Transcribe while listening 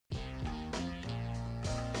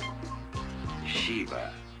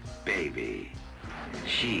Sheba, baby.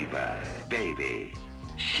 Sheba, baby.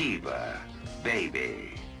 Sheba,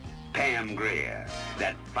 baby. Pam Grier,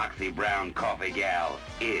 that foxy brown coffee gal,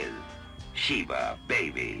 is Sheba,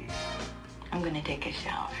 baby. I'm gonna take a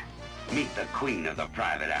shower. Meet the queen of the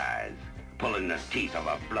private eyes, pulling the teeth of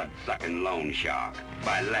a blood-sucking loan shark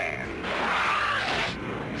by land,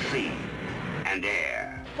 sea, and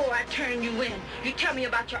air. Before I turn you in, you tell me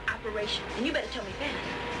about your operation, and you better tell me fast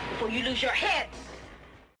before you lose your head.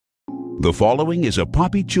 The following is a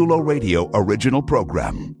Papi Chulo Radio original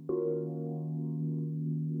program.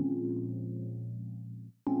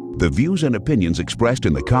 The views and opinions expressed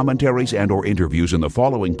in the commentaries and or interviews in the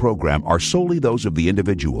following program are solely those of the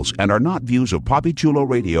individuals and are not views of Papi Chulo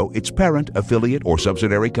Radio, its parent, affiliate, or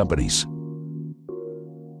subsidiary companies.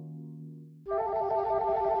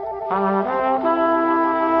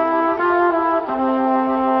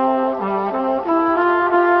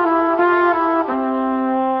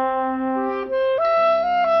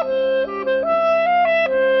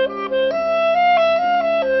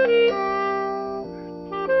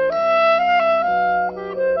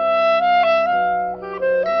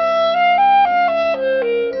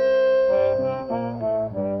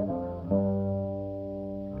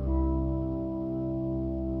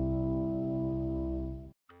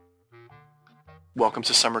 Welcome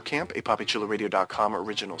to Summer Camp, a PapiChuloRadio.com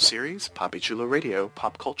original series, Papi Chulo Radio,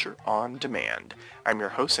 pop culture on demand. I'm your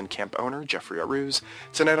host and camp owner, Jeffrey Aruz.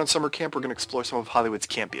 Tonight on Summer Camp, we're going to explore some of Hollywood's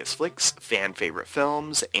campiest flicks, fan favorite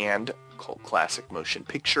films, and cult classic motion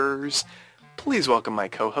pictures. Please welcome my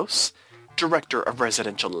co-hosts, Director of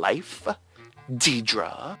Residential Life,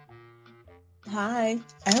 Deidre. Hi.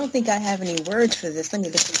 I don't think I have any words for this. Let me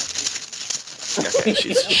listen. Okay,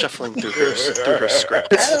 she's shuffling through her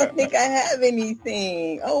script. I don't think I have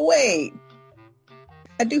anything. Oh, wait.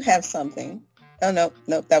 I do have something. Oh, no.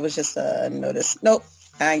 Nope. That was just a notice. Nope.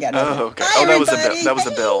 I ain't got nothing. Oh, okay. Hi, that everybody. was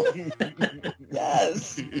the bill.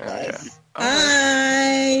 Yes. Okay. Yes.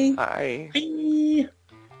 Right. Hi.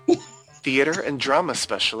 Hi. Theater and drama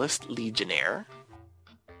specialist, Legionnaire.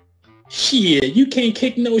 Shit, you can't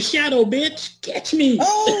kick no shadow, bitch. Catch me.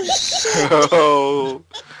 Oh, shit. Oh,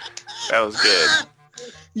 that was good.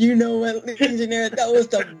 You know what, Legionnaire? That was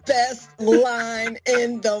the best line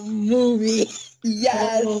in the movie.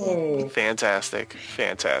 Yes. Oh. Fantastic.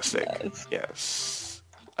 Yes.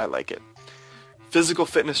 I like it. Physical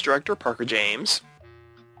fitness director, Parker James.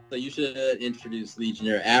 So you should introduce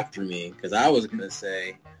Legionnaire after me, because I was going to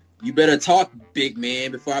say, you better talk, big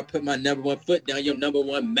man, before I put my number one foot down your number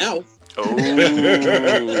one mouth. Oh.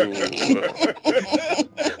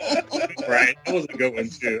 Right, that was a good one,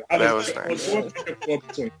 too. That was nice. We'll pick a four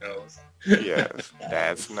between those. Yes,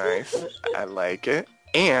 that's nice. I like it.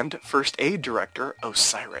 And first aid director,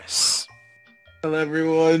 Osiris. Hello,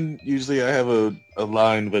 everyone. Usually I have a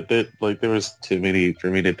line, but there was too many for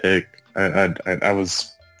me to pick. I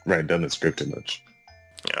was writing down the script too much.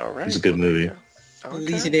 All right. It was a good movie. Okay.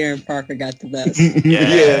 Legionnaire and Parker got the best. Yes.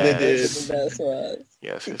 Yeah, they did. The best was.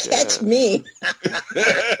 Yes. Catch me.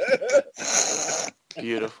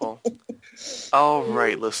 Beautiful. All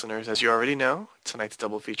right, listeners, as you already know, tonight's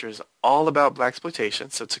double feature is all about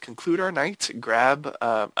blaxploitation. So to conclude our night, grab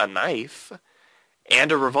a knife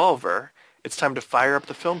and a revolver. It's time to fire up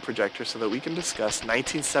the film projector so that we can discuss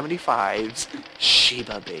 1975's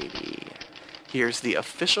Sheba Baby. Here's the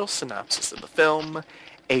official synopsis of the film.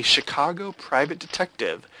 A Chicago private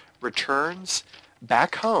detective returns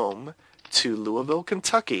back home to Louisville,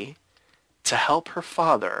 Kentucky, to help her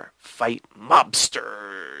father fight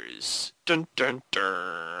mobsters. Dun, dun, dun.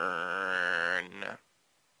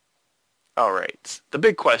 All right. The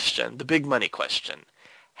big question, the big money question.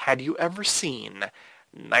 Had you ever seen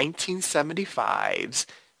 1975's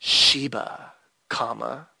Sheba,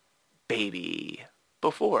 Baby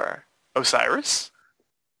before? Osiris?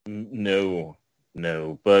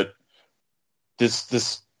 No, but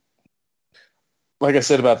this, like I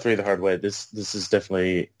said about Three the Hard Way, this is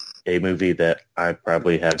definitely a movie that I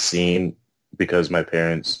probably have seen because my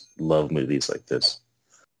parents love movies like this.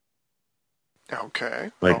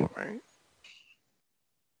 Okay, Like, all right.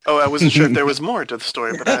 Oh, I wasn't sure if there was more to the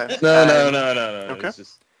story, but No. Okay. It's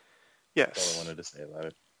just Yes. all I wanted to say about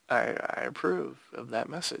it. I approve of that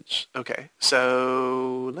message. Okay,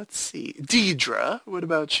 so let's see. Deidre, what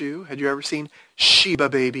about you? Had you ever seen Sheba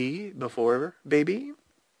Baby before, baby?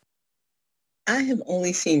 I have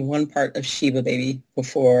only seen one part of Sheba Baby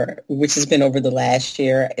before, which has been over the last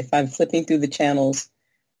year. If I'm flipping through the channels,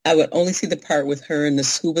 I would only see the part with her in the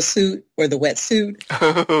scuba suit or the wetsuit.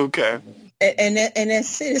 Okay. And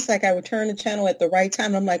that's it. It's like I would turn the channel at the right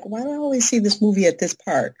time. I'm like, why do I always see this movie at this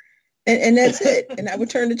part? And that's it. And I would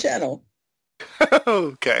turn the channel.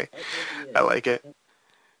 Okay. I like it.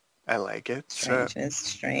 I like it. Strange. It's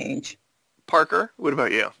strange. Parker, what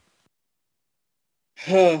about you?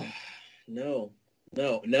 No,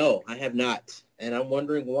 I have not. And I'm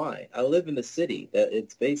wondering why. I live in the city that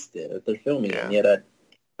it's based in, that they're filming in, and yet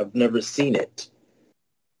I've never seen it.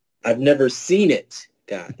 I've never seen it,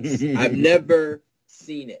 guys. I've never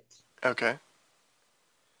seen it. Okay.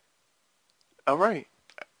 All right.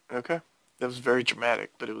 Okay. That was very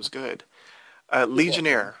dramatic, but it was good.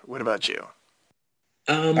 Legionnaire, what about you?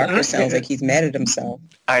 Parker sounds like he's mad at himself.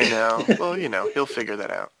 I know. Well, he'll figure that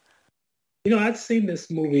out. I'd seen this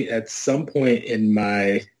movie at some point in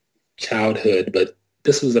my childhood, but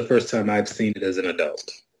this was the first time I've seen it as an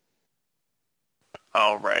adult.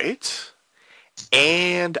 All right.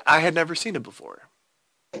 And I had never seen it before.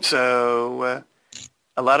 So,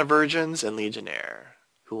 a lot of virgins and Legionnaire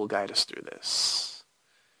who will guide us through this.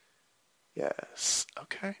 Yes.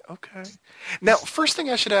 Okay. Now, first thing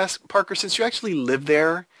I should ask, Parker, since you actually live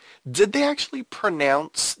there, did they actually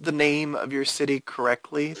pronounce the name of your city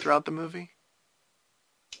correctly throughout the movie?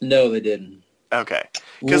 No, they didn't. Okay.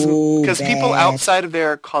 Because people outside of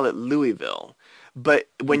there call it Louisville. But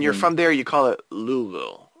when you're from there, you call it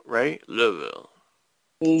Louisville, right? Louisville.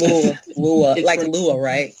 Lua. Like Lua,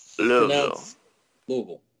 right? Louisville.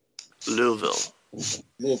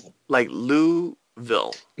 Like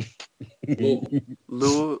Louisville.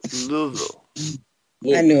 Louisville.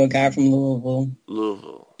 I knew a guy from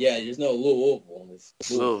Louisville. Yeah, there's no Louisville.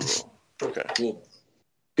 It's Louisville. Okay. Louisville.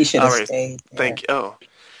 He should have stayed there. Thank you. Oh.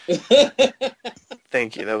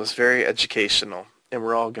 Thank you. That was very educational. And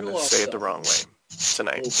we're all going to say it the wrong way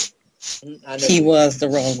tonight. He was the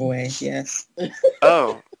wrong way, yes.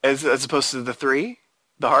 Oh, as opposed to the 3?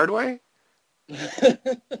 The hard way?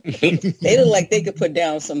 They look like they could put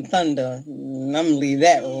down some thunder. I'm going to leave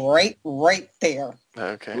that right there.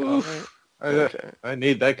 Okay. Okay. I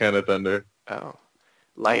need that kind of thunder. Oh.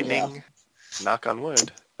 Lightning. Yeah. Knock on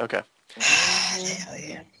wood. Okay. Hell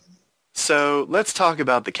yeah. So let's talk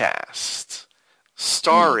about the cast.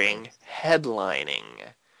 Starring,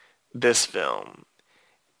 headlining this film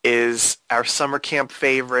is our summer camp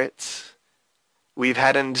favorite. We've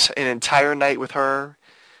had an entire night with her.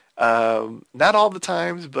 Not all the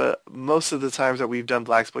times, but most of the times that we've done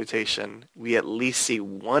blaxploitation, we at least see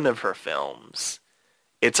one of her films.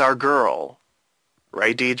 It's our girl.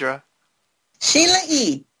 Right, Deidre? Sheila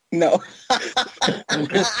E. No.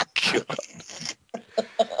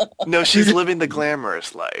 No, she's living the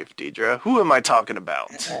glamorous life, Deidre. Who am I talking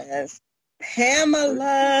about?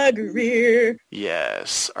 Pamela Greer.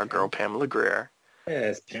 Yes, our girl Pamela Greer.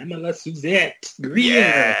 Yes, Pamela Suzette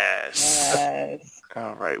Greer. Yes.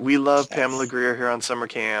 All right. We love Pamela Greer here on Summer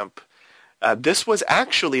Camp. This was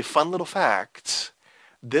actually, fun little fact,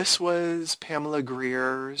 this was Pamela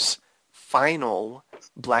Greer's final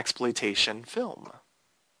blaxploitation film.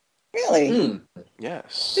 Really?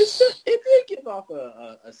 Yes. It did give off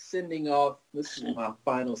a sending off, this is my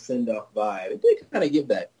final send-off vibe. It did kind of give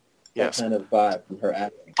that kind of vibe from her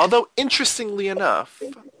acting. Although, interestingly enough,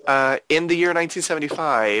 in the year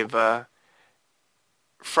 1975,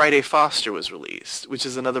 Friday Foster was released, which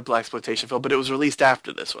is another blaxploitation film, but it was released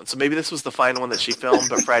after this one. So maybe this was the final one that she filmed,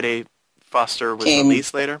 but Friday Foster was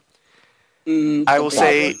released later. I will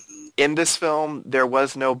say, in this film, there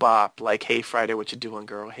was no bop like, hey, Friday, what you doing,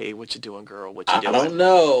 girl? Hey, what you doing, girl? What you doing? I don't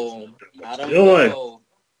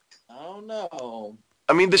know.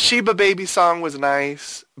 I mean, the Sheba Baby song was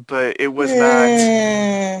nice, but it was not.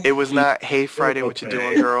 It was not. Hey, Friday, what you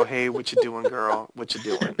doing, girl? Hey, what you doing, girl? What you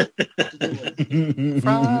doing?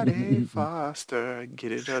 Friday Foster,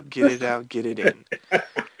 get it up, get it out, get it in.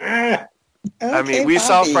 I mean, we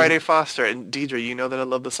saw Friday Foster, and Deidre, you know that I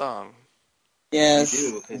love the song. Yes,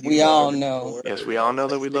 we all know. Yes, we all know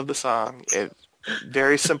that we love the song.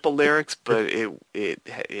 Very simple lyrics, but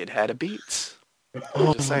it had a beat.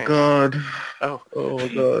 Oh my god. Oh my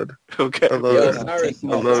god. Okay. I love it. I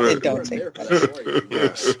love it. Don't take it.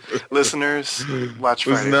 Yes. Listeners, watch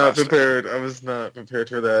Friday Foster. I was not prepared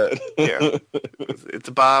for that. Yeah. It's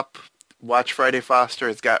a bop. Watch Friday Foster.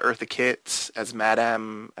 It's got Eartha Kitt as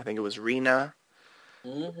Madame, I think it was Rena.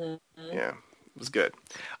 Mm-hmm. Yeah. It was good.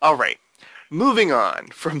 All right. Moving on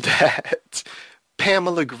from that,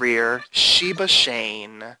 Pamela Greer, Sheba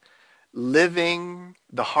Shane, living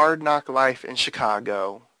the hard knock life in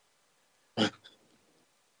Chicago.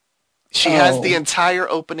 She has the entire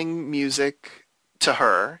opening music to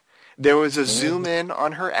her. There was a zoom in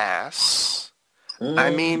on her ass. I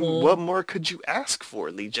mean, what more could you ask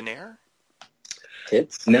for, Legionnaire?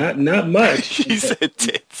 Tits? Not much. He said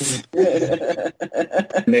tits.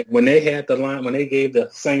 When they had the line, when they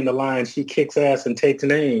sang the line, she kicks ass and takes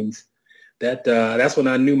names. That's when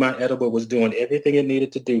I knew my edible was doing everything it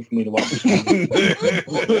needed to do for me to watch it.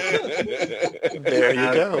 There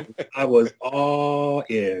you go. I was all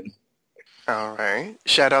in. All right.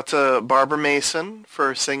 Shout out to Barbara Mason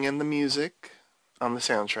for singing the music on the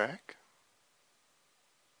soundtrack.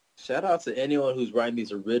 Shout out to anyone who's writing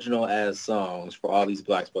these original ass songs for all these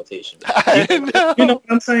blaxploitation. You know what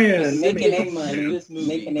I'm saying? Making their money. This movie,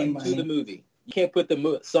 Making their to money. the movie. You can't put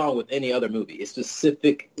the song with any other movie. It's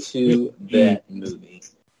specific to that movie.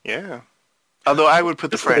 Yeah. Although I would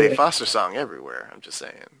put the Friday Foster song everywhere. I'm just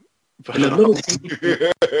saying. But, And a little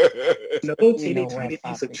teeny tiny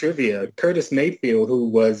piece of trivia. Curtis Mayfield, who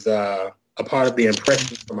was a part of the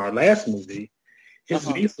impression from our last movie, his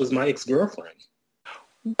niece was my ex-girlfriend.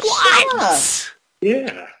 what?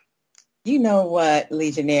 Yeah. You know what,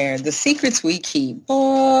 Legionnaire? The secrets we keep,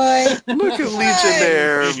 boy. Look at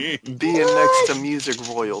Legionnaire being next to music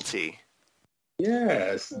royalty.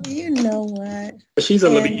 Yes. You know what? But she's a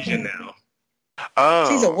Libyan now. Oh.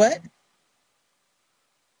 She's a what?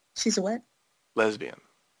 She's a what? Lesbian.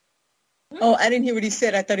 Oh, I didn't hear what he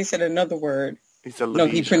said. I thought he said another word. He's a No,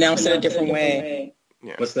 he Lebesian. pronounced it a different way.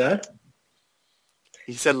 Yeah. What's that?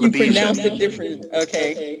 He said You pronounced Lebesian. it different.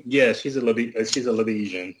 Okay. Yeah, she's a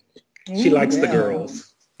Libyan. She likes the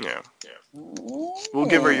girls. Yeah. We'll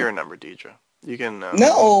give her your number, Deidre. You can... No.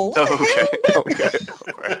 Oh, okay. Okay.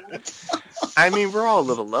 All right. I mean, we're all a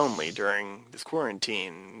little lonely during this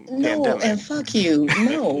quarantine No, pandemic. and fuck you.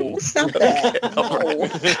 No, stop that.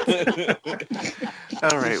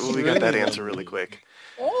 All right. Well, we got that answer really quick.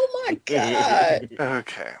 Oh my God.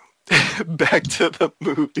 Okay. Back to the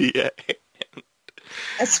movie.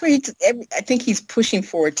 I swear, I think he's pushing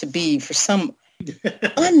for it to be, for some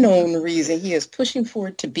unknown reason, he is pushing for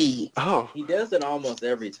it to be. Oh. He does it almost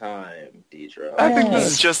every time, Deidre. I think this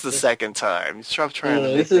is just the second time. Stop trying to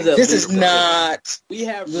make this is things- This is not We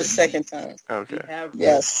have the second time. Okay. We have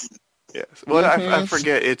Yes. Yes. Well, I Mhm.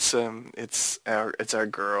 forget. It's our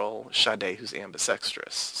girl Sade who's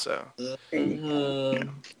ambidextrous. So. Mhm.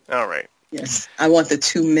 All right. Yes. I want the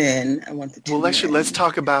two men. I want the two Well, men. let's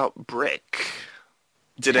talk about Brick.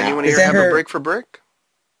 Did Yeah. anyone Is here that have her- a Brick for Brick?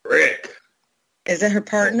 Rick. Is that her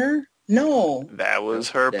partner? No. That was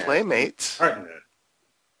her Yeah. playmate. Partner.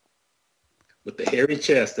 With the hairy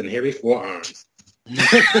chest and hairy forearms.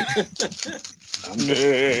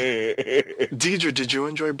 Deidre, did you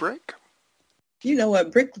enjoy Brick? You know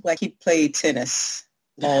what? Brick looked like he played tennis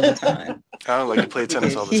all the time. Oh, like you play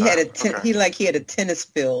tennis all the he time. had a Okay. he had a tennis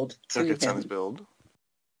build to Okay, him. tennis build.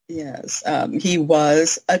 Yes. He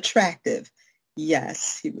was attractive.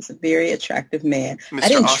 Yes, he was a very attractive man. I Mr.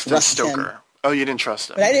 didn't Austin trust Stoker. him. Oh, you didn't trust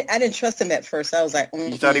him. But I didn't trust him at first. I was like,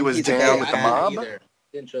 You thought he was he's a down bad with the guy. mob?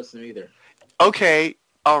 Didn't trust him either. Okay,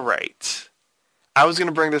 all right. I was going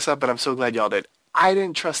to bring this up, but I'm so glad y'all did. I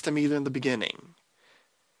didn't trust him either in the beginning.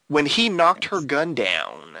 When he knocked her gun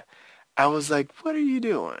down, I was like, what are you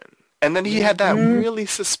doing? And then he had that really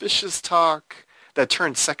suspicious talk that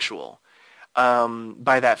turned sexual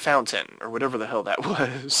by that fountain, or whatever the hell that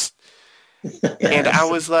was. And I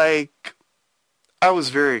was like, I was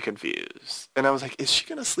very confused. And I was like, is she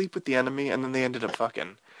going to sleep with the enemy? And then they ended up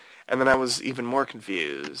fucking. And then I was even more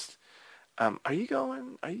confused. Are you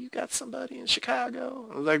got somebody in Chicago?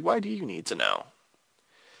 I was like, why do you need to know?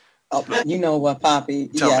 Oh, you know what, Poppy?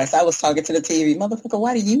 Tell Yes, me. I was talking to the TV. Motherfucker,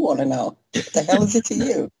 why do you want to know? What the hell is it to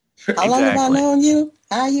you? How long have I Exactly. known you?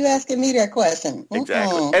 How are you asking me that question?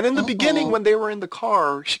 Exactly. And in the beginning, when they were in the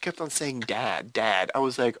car, she kept on saying, Dad, Dad. I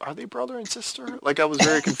was like, are they brother and sister? Like, I was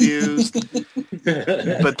very confused.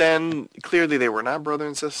 But then, clearly, they were not brother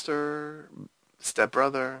and sister,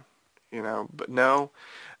 stepbrother, But no,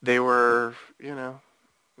 they were,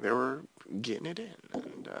 they were getting it in.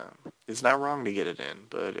 And it's not wrong to get it in,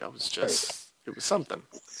 but it was something.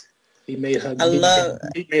 He made her. I love-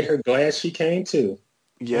 He made her glad she came too.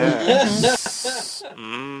 Yes.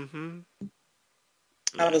 Mm-hmm.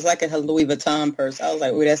 I was like her Louis Vuitton purse. I was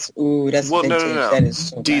like, that's Well, vintage. no. That is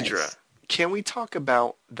so Deidre, nice. can we talk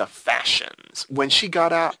about the fashions? When she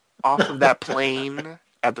got out off of that plane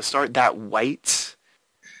at the start, that white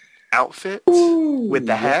outfit with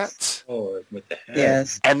the hat. Lord, with the hat.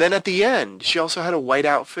 Yes. And then at the end, she also had a white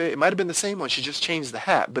outfit. It might have been the same one. She just changed the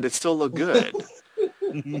hat, but it still looked good.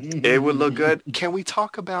 It would look good. Can we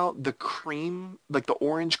talk about the cream, like the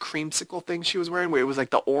orange creamsicle thing she was wearing, where it was like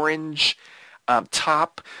the orange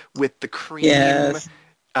top with the cream, Yes.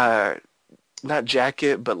 not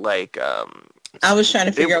jacket, but like... I was trying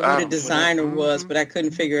to figure out who the um, designer was, but I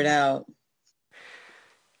couldn't figure it out.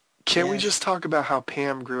 Can we Yes. just talk about how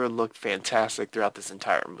Pam Grier looked fantastic throughout this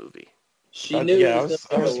entire movie? She knew yeah, it was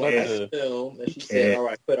going to be about her last to- film, and she said, all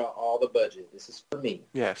right, put out all the budget. This is for me.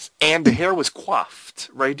 Yes. And the hair was coiffed,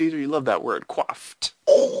 right, Deidre? You love that word, coiffed.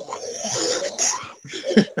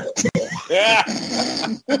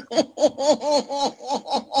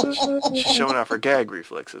 She's showing off her gag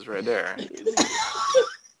reflexes right there.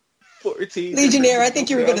 14. Legionnaire, I think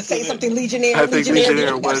you were going to say something, Legionnaire. I think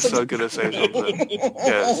Legionnaire Legionnaire was going to say something.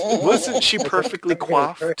 Yes. Wasn't she perfectly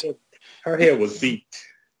coiffed Her hair was beat.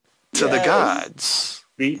 to the Yes. gods?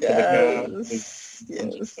 Beat to the gods. I'm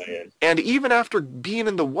Yes. just saying. And even after being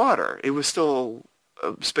in the water, it was still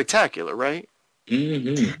spectacular, right?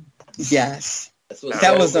 Mm-hmm. Yes. That's what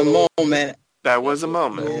That was a Soul moment. That was a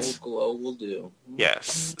moment. Glow will do.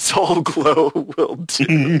 Yes. Soul Glow will do.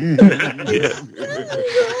 Yeah.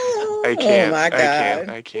 I Oh can't. my God.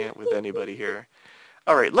 I can't with anybody here.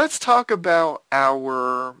 All right, let's talk about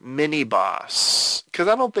our mini boss, because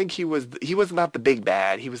I don't think he was not the big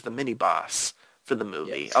bad. He was the mini boss for the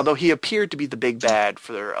movie, Yes. although he appeared to be the big bad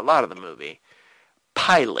for a lot of the movie.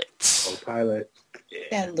 Pilot. Oh, Pilot.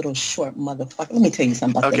 That little short motherfucker. Let me tell you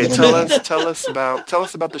something about Okay, that little man. tell us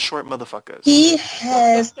about the short motherfuckers. He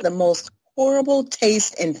has the most horrible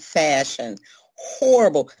taste in fashion.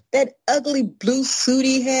 Horrible. That ugly blue suit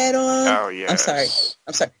he had on. Oh yeah. I'm sorry.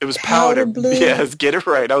 It was powder blue. Yes, get it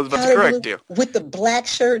right. I was about to Powder correct blue you. with the black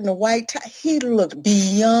shirt and the white tie. He looked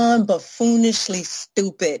beyond buffoonishly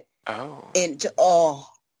stupid. Oh. And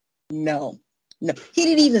no. He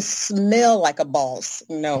didn't even smell like a boss.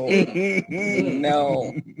 No.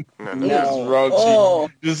 No. No. No. Raunchy. Oh.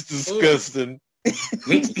 Just disgusting.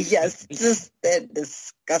 Yes, just that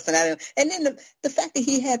disgusting. And then the fact that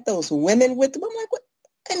he had those women with him, I'm like, what?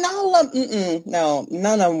 And all of them, no,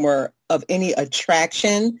 none of them were of any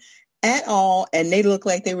attraction at all, and they looked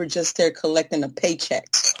like they were just there collecting a paycheck.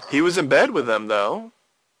 He was in bed with them though.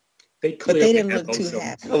 They But clearly they didn't had look no too self-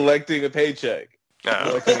 happy. Collecting a paycheck. No.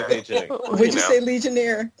 Collecting a paycheck. Would you say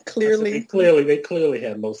Legionnaire? They Clearly. clearly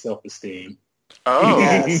had low self-esteem. Oh.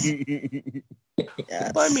 Yes.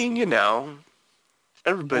 Yes. Well, I mean,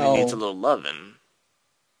 everybody No. needs a little loving.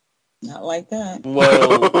 Not like that.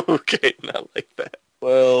 Well, Okay, not like that.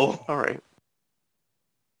 well. All right.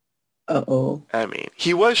 Uh-oh. I mean,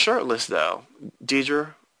 he was shirtless though.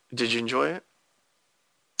 Deidre, did you enjoy it?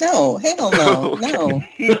 No, hell no, Okay. no.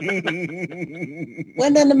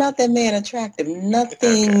 Wasn't nothing about that man attractive.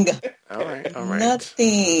 Nothing. All right.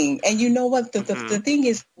 Nothing. And you know what? The thing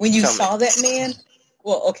is, when you Tell me. saw that man,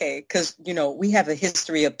 well, okay, because, we have a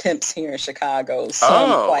history of pimps here in Chicago. So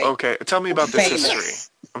Oh, quite okay. Tell me about this famous. history.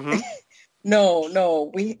 Mm-hmm.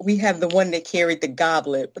 No. We have the one that carried the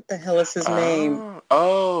goblet. What the hell is his name?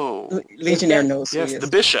 Oh. Legionnaire knows who Yes, he is. the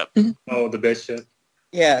bishop. Oh, the bishop.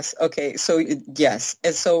 Yes. Okay. So yes,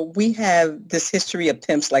 and so we have this history of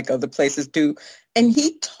pimps like other places do, and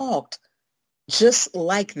he talked just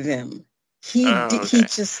like them. He Okay.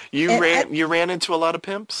 just You ran into a lot of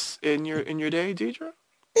pimps in your day, Deidre?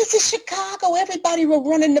 This is Chicago. Everybody were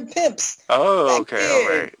running the pimps. Oh, Back okay, then. all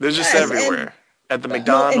right. They're just Yes, everywhere. At the No,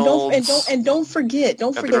 McDonald's. and don't forget,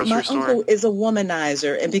 the my grocery store? uncle is a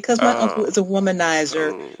womanizer, and because my uncle is a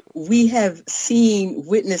womanizer, Oh. we have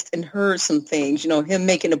witnessed, and heard some things. Him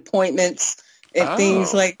making appointments and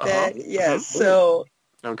things like that. Yes. So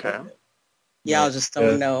Okay. y'all just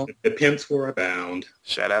don't know. The pimps were abound.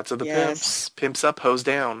 Shout out to the Yes. pimps. Pimps up, hoes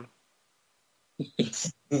down.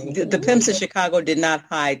 The pimps in Chicago did not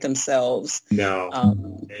hide themselves. No,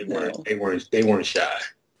 they No. weren't. They weren't shy.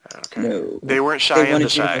 Okay. No. They weren't shy They in the wanted you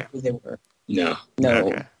to shy. know who they were. No. No.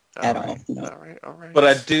 Okay. At right. all. No. All right. But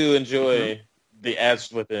I do enjoy the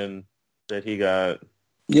ass whipping that he got.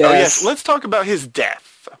 Yes. Oh, yes. Let's talk about his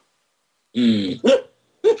death. Mm.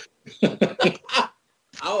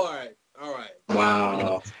 All right.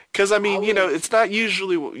 Wow. Because, I mean, it's not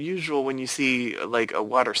usual when you see, like, a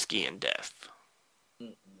water skiing death.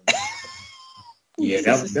 Yeah,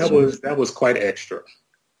 that was quite extra.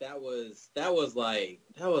 That was like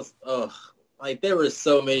there were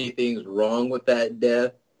so many things wrong with that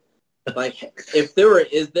death. Like if there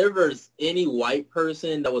was any white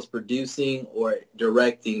person that was producing or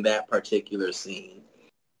directing that particular scene,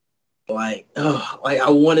 like I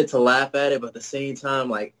wanted to laugh at it, but at the same time,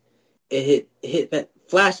 like it hit that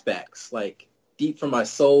flashbacks, like deep from my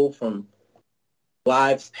soul from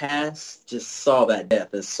lives past. Just saw that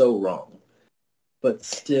death as so wrong, but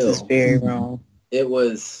still, It's very wrong. It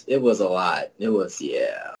was a lot. It was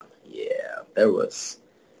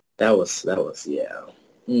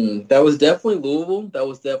that was definitely Louisville. That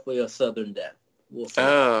was definitely a southern death. We'll say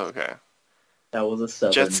Oh, okay. that was a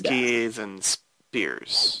southern Jet death. skis and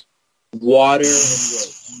spears. Water and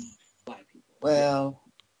rope. Black people. Well,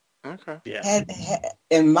 Okay. Yeah.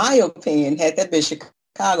 In my opinion, had that been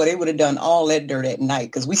Chicago, they would have done all that dirt at night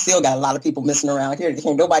because we still got a lot of people missing around here.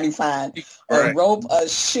 Can't nobody find a rope, a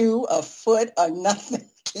shoe, a foot, or nothing.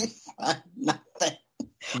 Can't find nothing.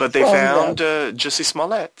 But they found Jussie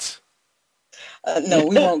Smollett. No,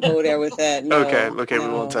 we won't go there with that. No, okay, we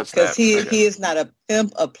won't touch that. Because he is not a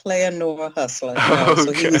pimp, a player, nor a hustler. No,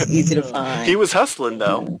 so he was easy to find. He was hustling,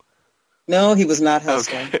 though. No, he was not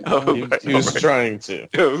hustling. Okay. No. He was trying to.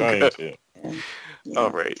 Okay. Trying to. Yeah.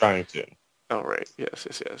 All right. Trying to. All right. Yes.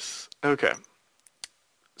 Okay.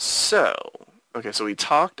 So we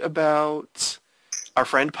talked about our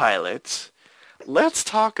friend Pilot. Let's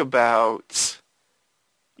talk about,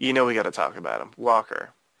 we got to talk about him,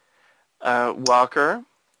 Walker. Walker,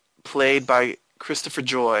 played by Christopher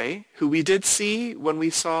Joy, who we did see when we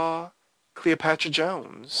saw Cleopatra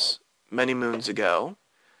Jones many moons ago.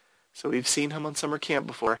 So we've seen him on summer camp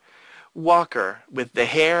before. Walker, with the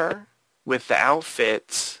hair, with the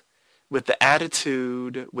outfit, with the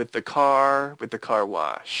attitude, with the car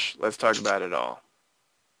wash. Let's talk about it all.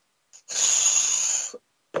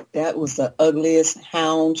 That was the ugliest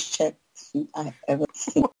hound's check I ever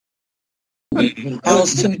seen.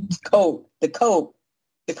 Houndstooth coat. The coat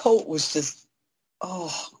was just,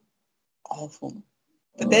 awful.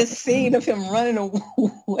 But that scene of him running away.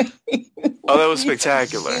 Oh, that was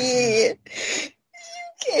spectacular. You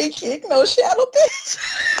can't kick no shadow bitch.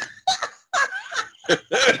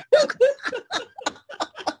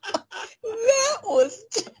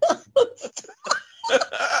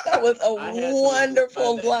 That was a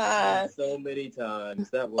wonderful line. So many times.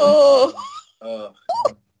 That was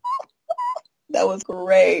that was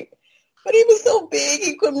great. But he was so big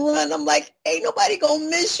he couldn't run. I'm like, ain't nobody gonna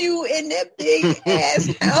miss you in that big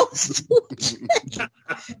ass house.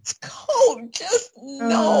 It's cold. Just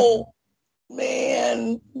no.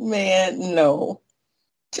 Man, no.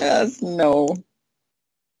 Just no.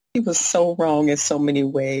 He was so wrong in so many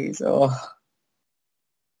ways. Oh.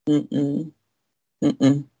 In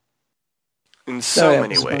so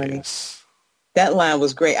many ways. Funny. That line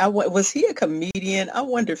was great. Was he a comedian? I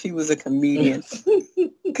wonder if he was a comedian.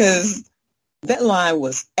 Because that line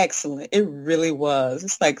was excellent. It really was.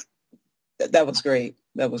 It's like, that was great.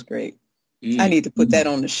 That was great. I need to put that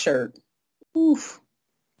on the shirt. Oof.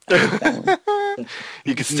 You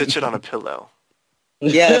can stitch it on a pillow.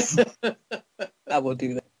 Yes. I will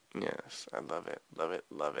do that. Yes, I love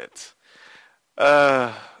it.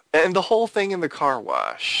 And the whole thing in the car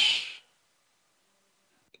wash.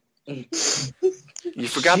 You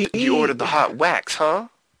forgot that you ordered the hot wax, huh?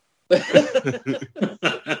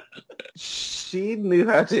 She knew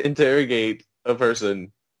how to interrogate a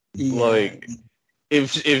person. Yes. Like,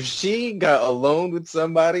 if she got alone with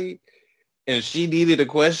somebody and she needed a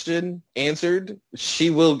question answered, she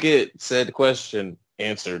will get said question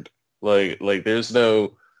answered. Like there's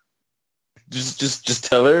no, just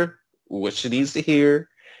tell her what she needs to hear,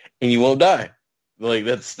 and you won't die. Like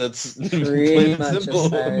that's pretty much simple.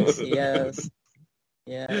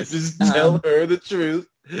 Yes. Just tell her the truth.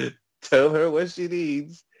 Tell her what she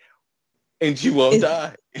needs, and she won't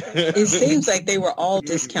die. It seems like they were all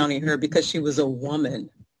discounting her because she was a woman.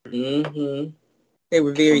 Mm-hmm. They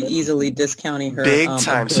were very easily discounting her. Big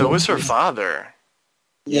time. So was her father.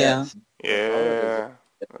 Yeah. Yeah.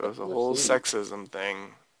 It was a whole sexism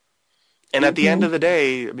thing. And at the end of the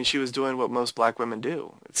day, I mean, she was doing what most black women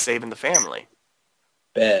do. It's saving the family.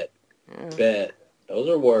 Bet. Those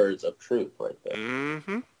are words of truth right there.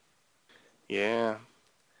 Mm-hmm. Yeah.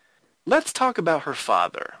 Let's talk about her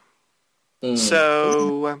father.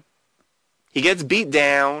 So, he gets beat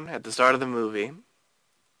down at the start of the movie,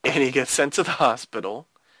 and he gets sent to the hospital,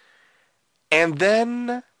 and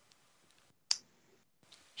then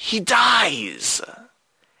he dies.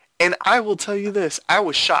 And I will tell you this, I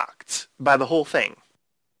was shocked by the whole thing.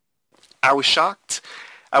 I was shocked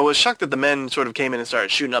that the men sort of came in and started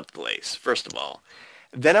shooting up the place, first of all.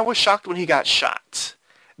 Then I was shocked when he got shot.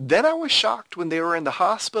 Then I was shocked when they were in the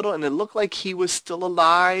hospital and it looked like he was still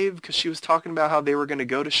alive because she was talking about how they were going to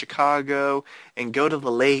go to Chicago and go to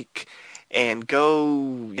the lake and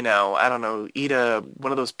go, I don't know, eat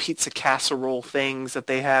one of those pizza casserole things that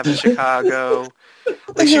they have in Chicago.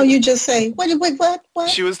 What the hell you just say? What?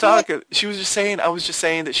 She was talking. What? She was just saying. I was just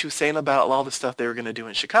saying that she was saying about all the stuff they were going to do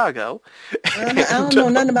in Chicago. I don't know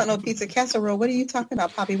nothing about no pizza casserole. What are you talking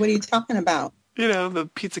about, Poppy? What are you talking about? The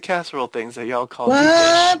pizza casserole things that y'all call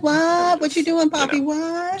what? What you doing, Poppy?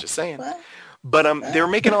 What? Just saying. What? But they were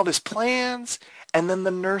making all these plans, and then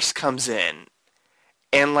the nurse comes in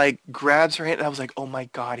and grabs her hand, and I was like, oh my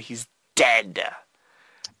God, he's dead.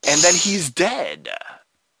 And then he's dead.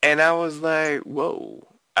 And I was like, whoa.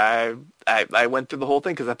 I went through the whole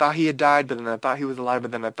thing because I thought he had died, but then I thought he was alive,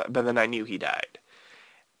 but then I knew he died.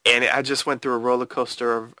 And I just went through a roller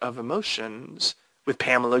coaster of emotions with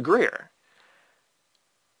Pamela Greer.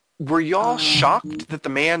 Were y'all shocked that the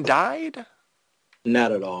man died?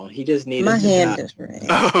 Not at all. He just needed My to hand die. is red.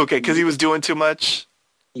 Oh, okay, because he was doing too much?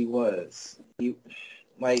 He was. He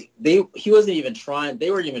wasn't even trying.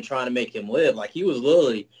 They weren't even trying to make him live. Like, he was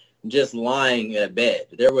literally just lying in a bed.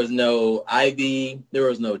 There was no IV. There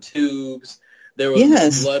was no tubes. There was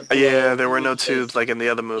no blood flow. Yeah, there were no tubes like in the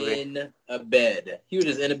other movie. In a bed. He was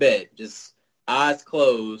just in a bed, just eyes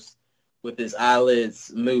closed, with his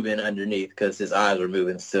eyelids moving underneath because his eyes were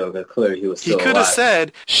moving still. Because clearly he was still alive. He could have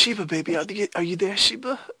said, "Sheba, baby, are you there,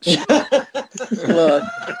 Sheba?" Look,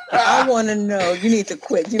 I want to know. You need to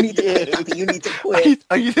quit. You need to quit. Poppy. You need to quit.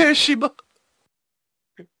 Are you there, Sheba?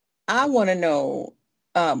 I want to know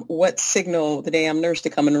what signaled the damn nurse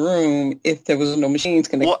to come in the room if there was no machines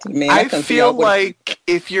connected to the man. I feel like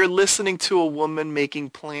if you're listening to a woman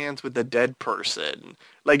making plans with a dead person,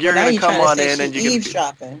 like you're going to come on in and you can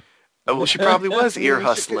eavesdropping. Well, she probably was ear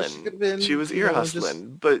hustling. She was ear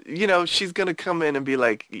hustling. But, she's going to come in and be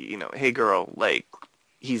like, hey, girl, like,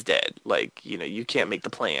 he's dead. Like, you can't make the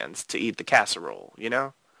plans to eat the casserole,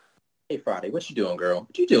 Hey, Friday, what you doing, girl?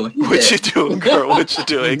 What you doing? What you doing, girl? What you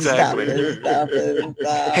doing? Exactly. Stop it.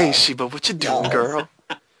 Hey, Sheba, what you doing, girl?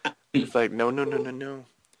 It's like, no.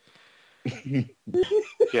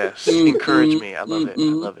 Yes, encourage me. I love it. I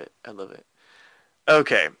love it. I love it.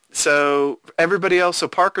 Okay, so everybody else, so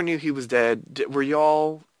Parker knew he was dead. Did you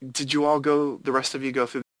all go, the rest of you go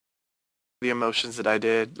through the emotions that I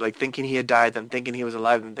did? Like thinking he had died, then thinking he was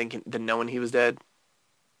alive, then knowing he was dead?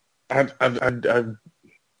 I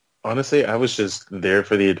honestly, I was just there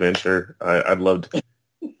for the adventure. I loved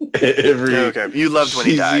every You loved when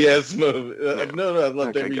he died. cheesy-ass moment. No, I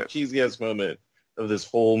loved every cheesy-ass moment of this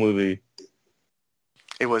whole movie.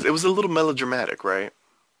 It was a little melodramatic, right?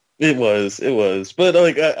 It was, but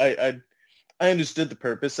like I understood the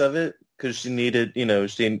purpose of it because she needed,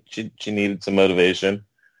 she needed some motivation.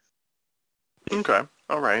 Okay,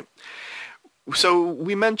 all right. So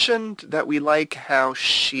we mentioned that we like how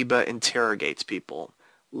Sheba interrogates people.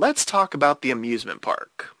 Let's talk about the amusement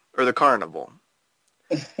park or the carnival,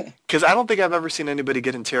 because I don't think I've ever seen anybody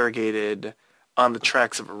get interrogated on the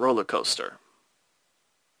tracks of a roller coaster.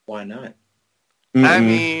 Why not? Mm-hmm. I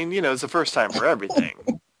mean, it's the first time for everything.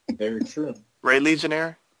 Very true. Right,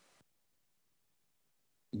 Legionnaire?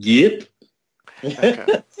 Yep.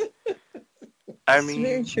 Okay. I mean,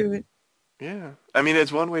 very true. Yeah. I mean,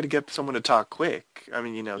 it's one way to get someone to talk quick. I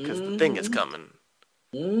mean, because the thing is coming.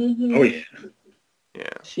 Mm-hmm. Oh, yeah.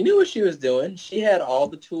 Yeah. She knew what she was doing. She had all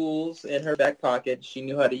the tools in her back pocket. She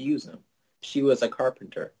knew how to use them. She was a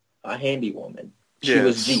carpenter, a handy woman. She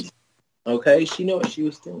was Jesus. Okay? She knew what she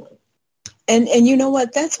was doing. And you know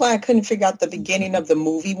what? That's why I couldn't figure out the beginning of the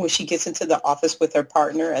movie when she gets into the office with her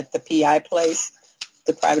partner at the PI place,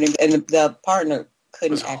 the private, and the partner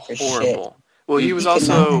couldn't act for shit. Well, he was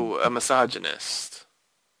also a misogynist.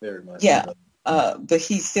 Very much. Yeah, but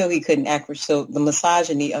he couldn't act for. So the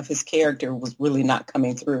misogyny of his character was really not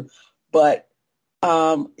coming through. But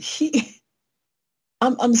I'm sitting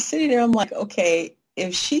there. I'm like, okay.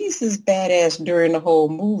 If she's this badass during the whole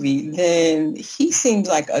movie, then he seems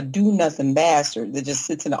like a do-nothing bastard that just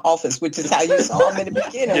sits in the office, which is how you saw him in the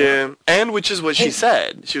beginning. Yeah, and which is what she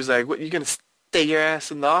said. She was like, what, you going to stay your ass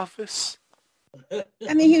in the office?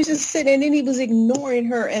 I mean, he was just sitting and he was ignoring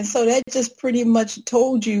her. And so that just pretty much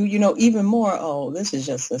told you, even more, oh, this is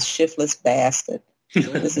just a shiftless bastard.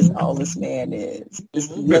 This is all this man is. This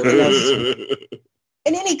is nothing else.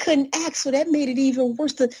 And then he couldn't act, so that made it even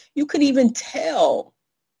worse. You could even tell,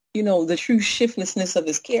 the true shiftlessness of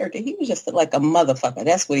his character. He was just like a motherfucker.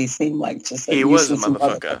 That's what he seemed like. He was a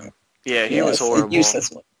motherfucker. Yeah, he was horrible. Useless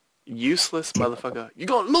one. Useless motherfucker. You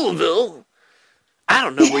going to Louisville? I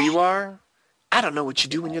don't know where you are. I don't know what you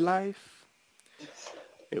do in your life.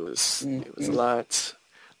 It was a lot.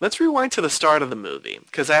 Let's rewind to the start of the movie,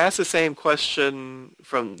 because I asked the same question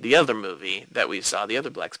from the other movie that we saw, the other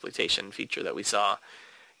blaxploitation feature that we saw,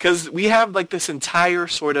 because we have like this entire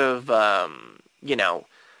sort of,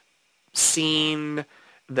 scene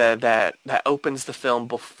that opens the film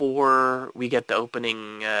before we get the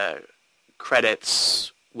opening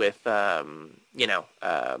credits with, Pamela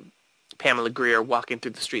Greer walking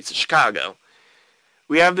through the streets of Chicago.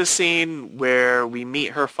 We have this scene where we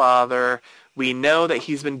meet her father. We know that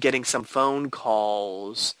he's been getting some phone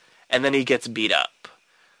calls, and then he gets beat up.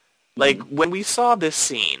 Like, when we saw this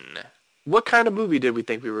scene, what kind of movie did we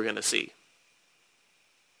think we were going to see?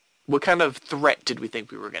 What kind of threat did we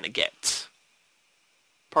think we were going to get?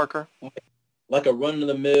 Parker? like a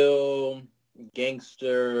run-of-the-mill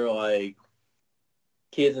gangster, like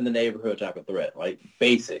kids in the neighborhood type of threat, like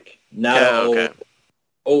basic, not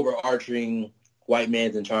overarching white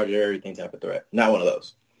man's in charge of everything type of threat. Not one of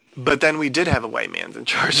those. But then we did have a white man's in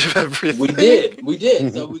charge of everything. We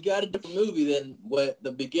did. So we got a different movie than what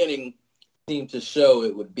the beginning seemed to show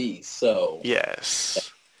it would be. So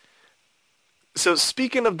yes. So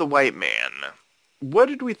speaking of the white man, what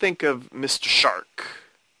did we think of Mr. Shark?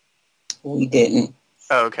 We didn't.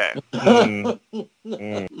 Okay. What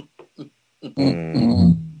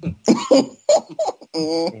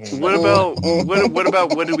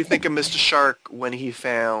did we think of Mr. Shark when he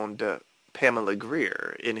found Pamela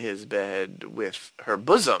Greer in his bed with her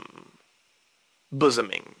bosoming?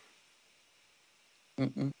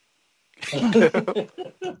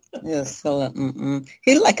 Yes, so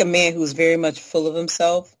he looked like a man who's very much full of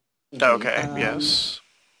himself. Okay, yes.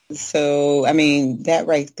 So, I mean, that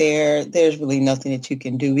right there, there's really nothing that you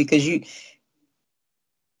can do because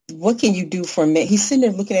what can you do for a man? He's sitting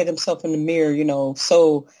there looking at himself in the mirror, you know,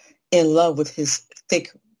 so in love with his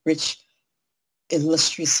thick, rich,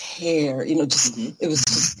 illustrious hair, you know, just, it was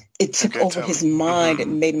just, it took over his mind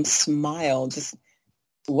and made him smile. Just,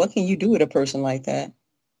 what can you do with a person like that?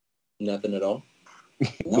 Nothing at all.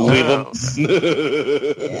 No. Leave him.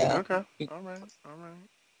 Yeah. Okay. All right.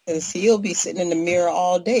 Because he'll be sitting in the mirror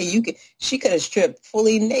all day. She could have stripped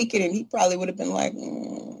fully naked, and he probably would have been like,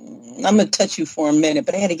 "I'm gonna touch you for a minute,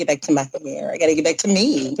 but I got to get back to my hair. I got to get back to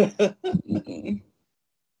me."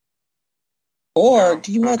 Or,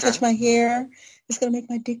 do you want to touch my hair? It's gonna make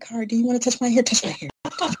my dick hard. Do you want to touch my hair? Touch my hair.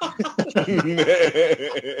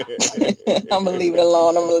 I'm gonna leave it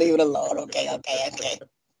alone. Okay.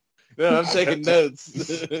 No, I'm taking notes.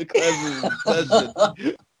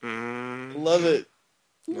 Love it.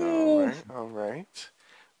 All right.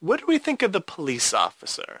 What do we think of the police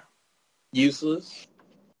officer? Useless.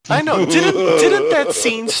 I know. Didn't that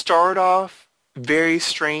scene start off very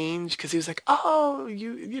strange? Because he was like, "Oh,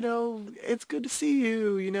 you know, it's good to see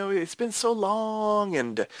you. You know, it's been so long,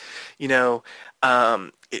 and you know,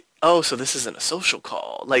 so this isn't a social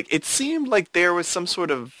call." Like, it seemed like there was some sort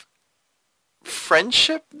of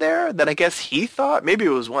friendship there that I guess he thought maybe it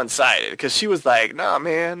was one-sided because she was like, "Nah,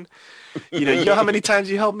 man, you know how many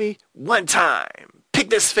times you helped me? One time. Pick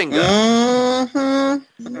this finger." And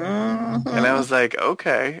I was like,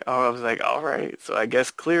 okay. I was like, all right. So I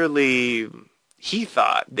guess clearly he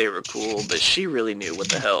thought they were cool, but she really knew what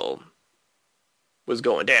the hell was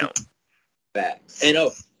going down. Facts. And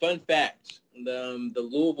fun fact: the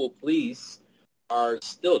Louisville police are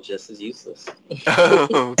still just as useless.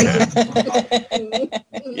 Okay.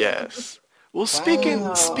 Yes. Well,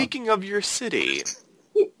 speaking of your city,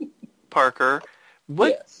 Parker,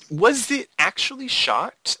 was it actually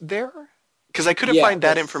shot there? Because I couldn't find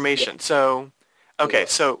that information. Yeah. So, okay,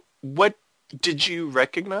 so what did you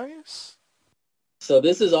recognize? So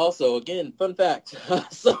this is also, again, fun fact.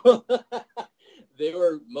 So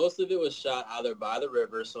most of it was shot either by the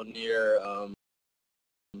river, so near,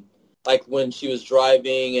 like when she was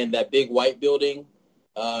driving in that big white building,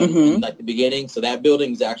 like the beginning. So that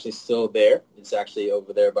building is actually still there. It's actually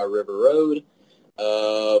over there by River Road.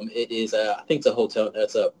 It is, I think it's a hotel.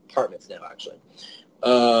 It's apartments now, actually,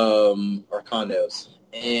 or condos.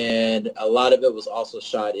 And a lot of it was also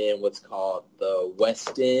shot in what's called the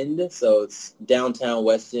West End. So it's downtown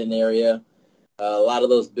West End area. A lot of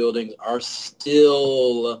those buildings are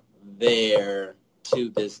still there to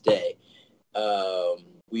this day.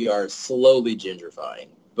 We are slowly gentrifying,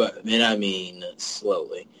 I mean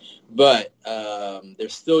slowly. But they're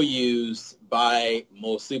still used by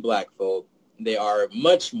mostly black folk. They are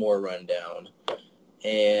much more rundown.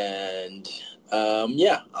 And, a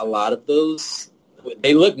lot of those,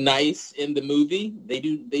 they look nice in the movie. They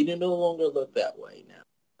do no longer look that way now.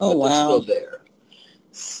 Oh, wow. They're still there.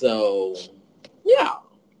 So, yeah.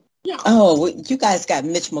 Oh, well, you guys got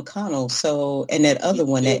Mitch McConnell, so, and that other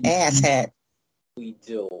one, that ass hat. We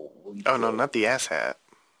do. Oh, no, not the ass hat.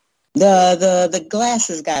 The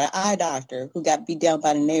glasses guy, eye doctor, who got beat down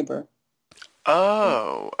by the neighbor.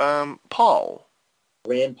 Oh, Paul.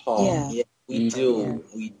 Rand Paul. Yeah, we do. Yeah.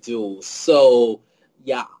 We do. So,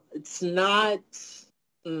 yeah, it's not...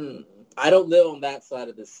 I don't live on that side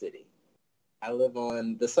of the city. I live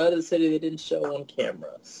on the side of the city they didn't show on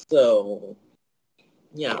camera. So,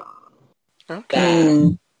 yeah. Okay.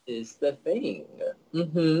 That is the thing.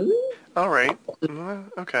 All right.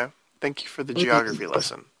 Okay. Thank you for the geography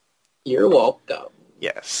lesson. You're welcome.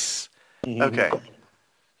 Yes. Okay.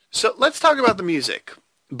 So let's talk about the music.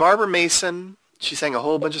 Barbara Mason, she sang a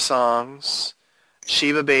whole bunch of songs.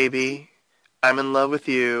 Sheba Baby, I'm in Love with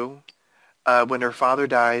You. when her father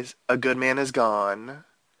dies, A Good Man Is Gone.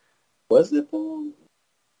 Was it the one?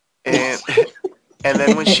 And and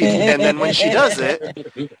then when she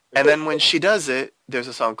does it, there's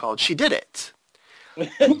a song called "She Did It."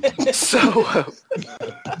 So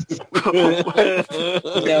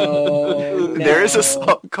there is a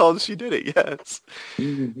song called "She Did It." Yes.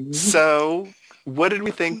 So what did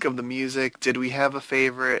we think of the music? Did we have a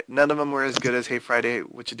favorite? None of them were as good as "Hey Friday,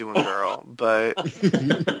 What You Doing, Girl," but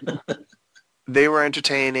they were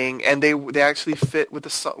entertaining, and they actually fit with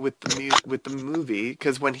the movie.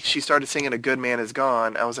 Because when she started singing "A Good Man Is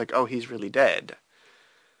Gone," I was like, "Oh, he's really dead."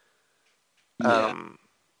 Yeah.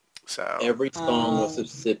 So every song was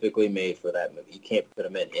specifically made for that movie. You can't put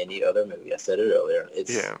them in any other movie. I said it earlier.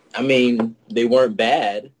 I mean, they weren't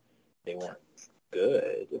bad. They weren't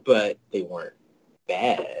good, but they weren't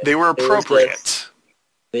bad. They were appropriate.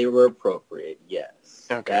 They were appropriate. Yes.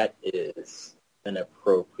 Okay. That is an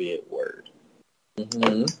appropriate word.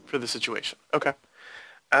 Mm-hmm. For the situation. Okay.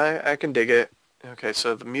 I can dig it. Okay,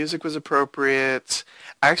 so the music was appropriate.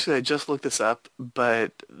 Actually, I just looked this up,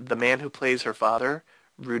 but the man who plays her father,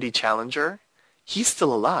 Rudy Challenger, he's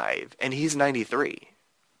still alive, and he's 93.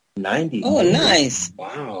 90. Oh, nice.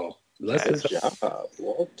 Wow. Bless his job.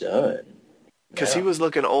 Well done. Because he was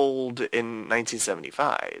looking old in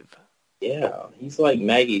 1975. Yeah, he's like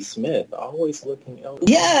Maggie Smith, always looking old.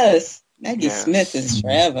 Yes. Maggie Smith is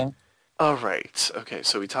forever. All right. Okay,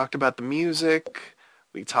 so we talked about the music.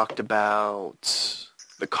 We talked about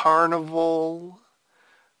the carnival.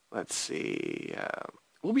 Let's see.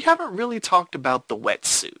 Well, we haven't really talked about the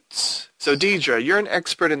wetsuits. So, Deidre, you're an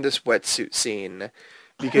expert in this wetsuit scene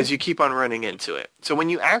because you keep on running into it. So when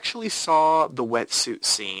you actually saw the wetsuit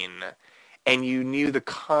scene and you knew the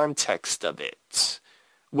context of it,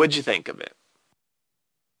 what'd you think of it?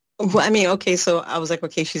 Well, I mean, okay, so I was like,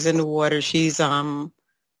 okay, she's in the water. She's, when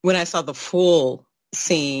I saw the full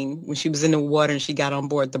scene, when she was in the water and she got on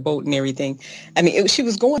board the boat and everything, I mean, she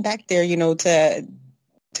was going back there, you know, to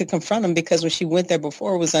confront him because when she went there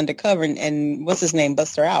before it was undercover and what's his name,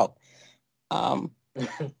 bust her out.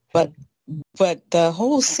 But the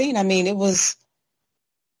whole scene, I mean, it was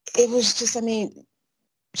just, I mean,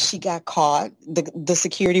 she got caught. The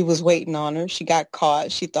security was waiting on her. She got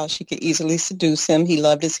caught. She thought she could easily seduce him. He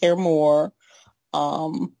loved his hair more.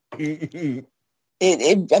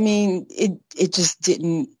 It just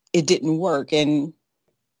didn't work. And,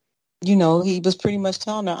 you know, he was pretty much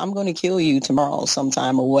telling her, I'm going to kill you tomorrow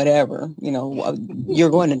sometime or whatever. You know, you're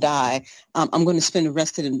going to die. I'm going to spend the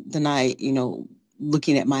rest of the night, you know,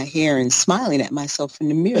 looking at my hair and smiling at myself in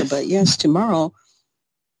the mirror. But yes, tomorrow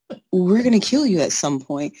we're going to kill you at some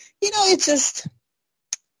point. You know, it just,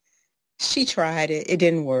 she tried it. It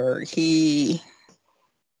didn't work.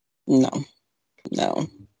 No.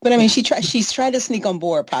 But I mean, she's tried to sneak on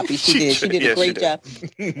board, Poppy. She did. She did a great job.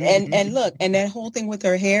 And look, and that whole thing with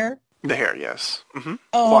her hair. The hair, yes. Mm-hmm.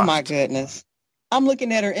 Oh, Washed. My goodness. I'm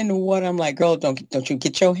looking at her in the water. I'm like, girl, don't you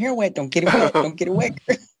get your hair wet. Don't get it wet. Don't get it wet,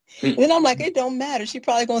 girl. And then I'm like, it don't matter. She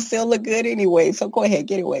probably going to still look good anyway. So go ahead,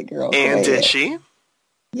 get it wet, girl. And did she?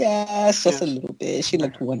 Yes, just a little bit. She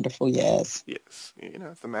looked wonderful, yes. Yes. You know,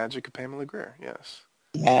 it's the magic of Pamela Greer, yes.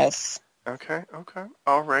 Yes. Okay.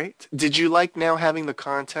 All right. Did you like now having the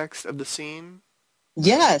context of the scene?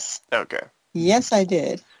 Yes. Okay. Yes, I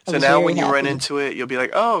did. So now when you run into it, you'll be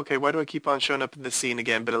like, oh, okay, why do I keep on showing up in this scene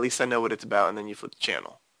again? But at least I know what it's about, and then you flip the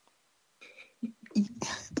channel.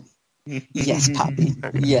 Yes, Poppy.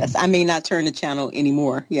 Okay. Yes. I may not turn the channel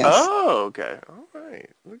anymore. Yes. Oh, okay. All right.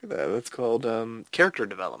 Look at that. That's called character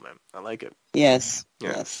development. I like it. Yes.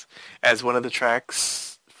 As one of the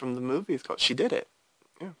tracks from the movie is called She Did It.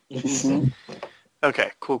 Yeah. Mm-hmm.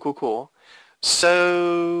 Okay, cool.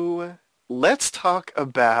 So let's talk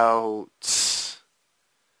about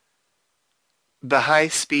the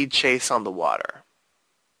high-speed chase on the water.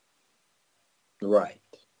 Right.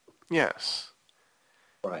 Yes.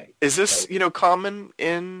 Right. Is this, common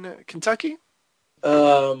in Kentucky?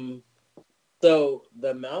 So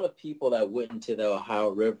the amount of people that went into the Ohio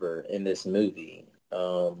River in this movie,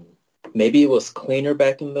 maybe it was cleaner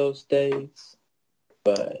back in those days,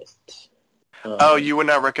 but... you would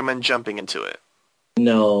not recommend jumping into it?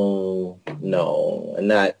 No, and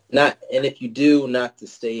not, and if you do, not to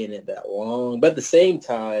stay in it that long, but at the same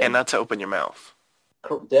time... And not to open your mouth.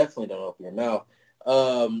 Definitely don't open your mouth.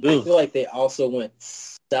 I feel like they also went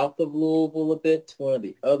south of Louisville a bit to one of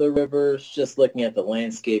the other rivers, just looking at the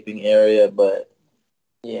landscaping area, but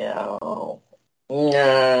yeah,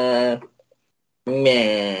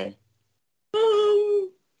 man.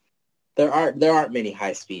 There aren't many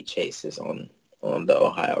high-speed chases on the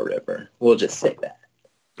Ohio River. We'll just say that.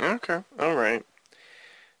 Okay, all right.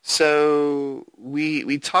 So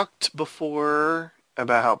we talked before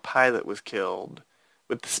about how Pilot was killed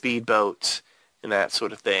with the speedboat and that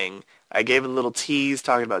sort of thing. I gave a little tease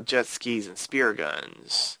talking about jet skis and spear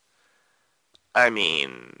guns. I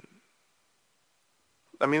mean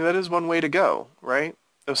that is one way to go, right,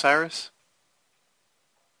 Osiris?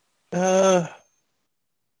 I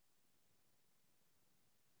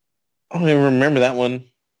don't even remember that one,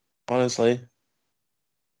 honestly.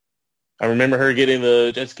 I remember her getting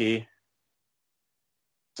the jet ski.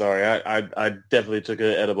 Sorry, I definitely took an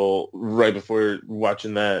edible right before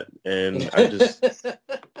watching that, and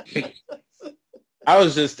I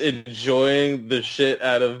was just enjoying the shit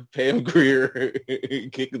out of Pam Grier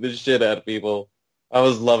kicking the shit out of people. I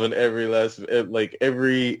was loving every minute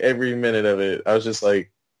of it. I was just like,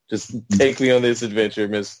 just take me on this adventure,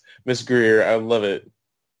 Miss Grier. I love it.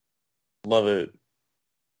 Love it.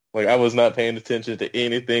 Like, I was not paying attention to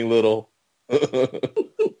anything little.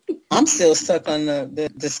 I'm still stuck on the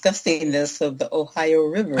disgustingness of the Ohio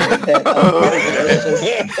River that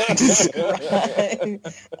just described.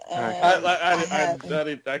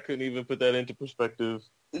 I couldn't even put that into perspective.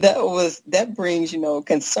 That brings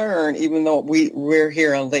concern, even though we're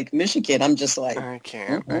here on Lake Michigan. I'm just like, I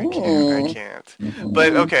can't.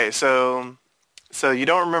 But okay, so you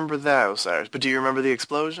don't remember that, Osiris, but do you remember the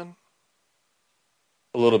explosion?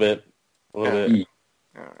 A little bit. When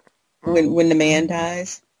the man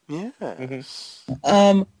dies. Yes.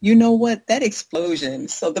 You know what? That explosion.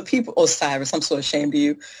 So the people, Osiris, I'm so ashamed of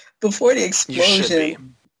you. Before the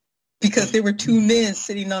explosion, because there were two men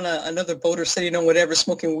sitting on another boat or sitting on whatever,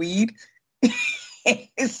 smoking weed. They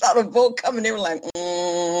saw the boat coming. They were like,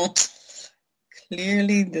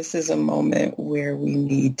 clearly this is a moment where we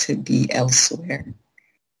need to be elsewhere.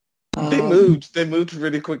 They moved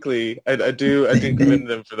really quickly. I do commend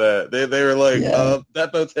them for that. They were like,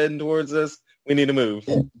 that boat's heading towards us. We need to move.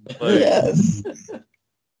 Yes.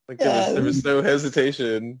 There was no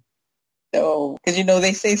hesitation. No, because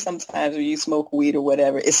they say sometimes when you smoke weed or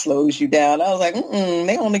whatever, it slows you down. I was like,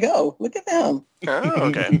 they on the go. Look at them. Oh,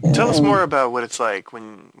 okay. Tell us more about what it's like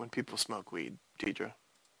when people smoke weed, Deidre.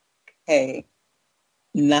 Hey,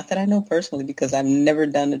 not that I know personally, because I've never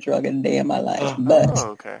done a drug in a day in my life, but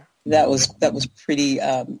that was pretty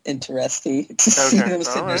interesting to see them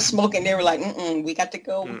sitting there smoking. They were like, we got to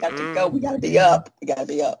go. We got to go. We got to be up. We got to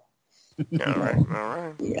be up. All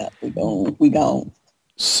right. Yeah, we gone.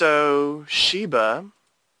 So Sheba,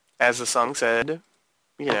 as the song said,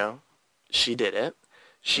 she did it.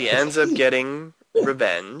 She ends up getting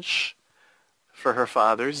revenge for her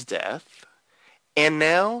father's death, and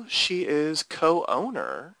now she is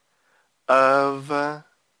co-owner of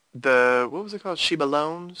the, what was it called? Sheba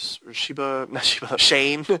Loans? Or Sheba, not Sheba,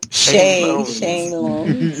 Shane Loans. Shane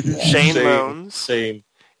Loans. Shane Loans. Shane.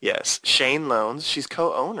 Yes, Shane Loans. She's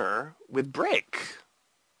co-owner with Brick.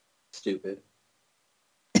 Stupid.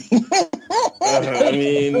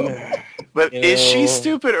 But is she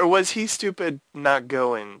stupid, or was he stupid not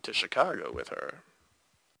going to Chicago with her?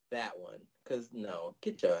 That one. Because, no,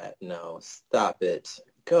 stop it.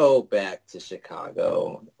 Go back to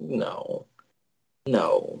Chicago. No.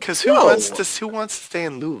 Because who wants to stay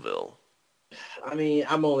in Louisville? I mean,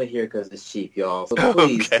 I'm only here because it's cheap, y'all. So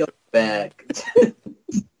please go back.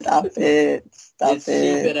 Stop it. It's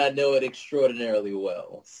cheap, and I know it extraordinarily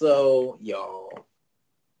well. So, y'all,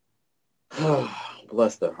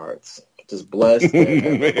 bless their hearts. Just bless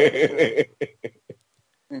their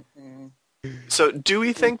So, do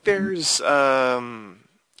we think there's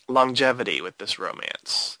longevity with this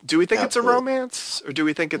romance? Do we think it's a romance, or do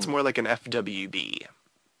we think it's more like an FWB?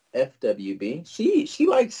 FWB. She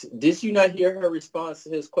likes. Did you not hear her response to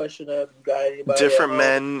his question of you got anybody? Different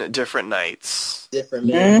men, different nights. Different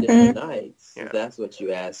men, different nights. Yeah. That's what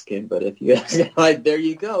you asking. But if you ask, like, there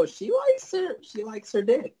you go. She likes her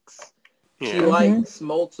dicks. Yeah. She likes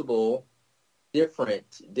multiple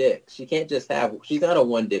different dicks. She can't just have. She's not a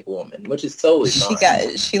one dick woman, which is totally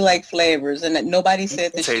fine. She likes flavors, and nobody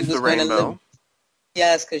said that she was going to live.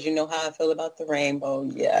 Yes, because you know how I feel about the rainbow.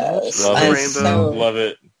 Yes. Love the rainbow. Love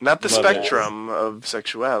it. Not the spectrum of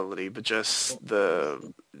sexuality, but just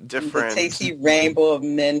the different... The tasty rainbow of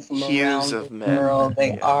men from around the world.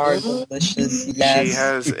 They are delicious. Yes. She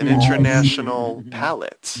has an international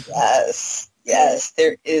palate. Yes.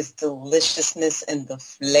 There is deliciousness in the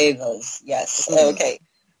flavors. Yes. Okay.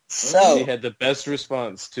 So she had the best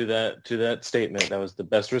response to that statement. That was the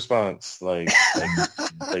best response. Like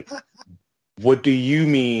what do you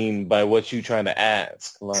mean by what you trying to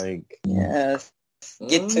ask? Like, yes,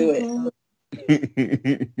 get to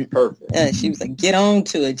it. Perfect. Yeah, she was like, get on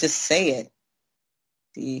to it. Just say it.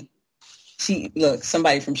 See, Look,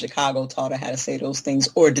 somebody from Chicago taught her how to say those things,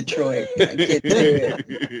 or Detroit.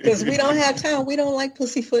 Because we don't have time. We don't like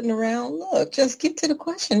pussyfooting around. Look, just get to the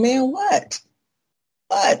question, man. What?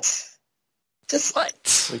 Just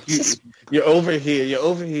what? Like you're over here. You're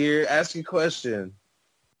over here. Ask your question.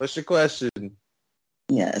 What's your question?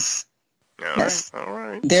 Yes. All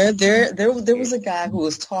right. There was a guy who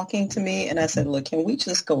was talking to me, and I said, "Look, can we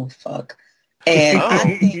just go fuck?" And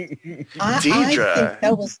I think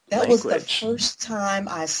that was the first time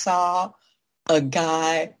I saw a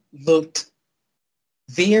guy looked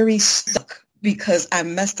very stuck because I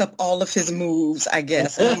messed up all of his moves, I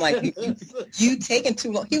guess. And I'm like, you taking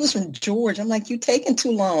too long. He was from Georgia. I'm like, you taking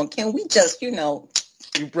too long. Can we just, You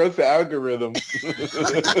broke the algorithm.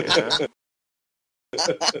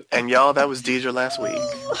 And y'all, that was Deidre last week.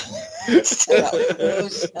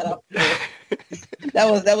 Shut up.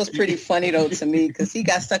 That was pretty funny though to me because he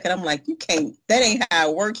got stuck and I'm like, you can't. That ain't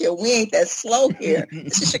how it work here. We ain't that slow here.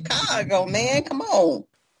 This is Chicago, man. Come on.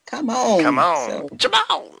 So,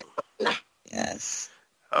 yes.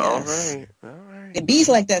 All right. It bees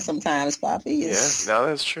like that sometimes, Poppy. Yeah, no,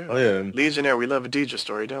 that's true. Oh yeah, Legionnaire, we love a Deidre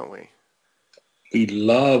story, don't we? We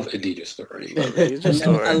love a Deidre story.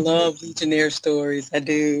 I love Legionnaire stories. I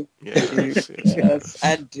do. Yes,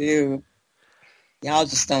 I do. Y'all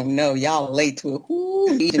just don't know. Y'all relate to it. Ooh,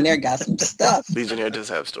 Legionnaire got some stuff. Legionnaire does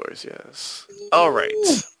have stories, yes. All right.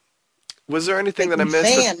 Was there anything that I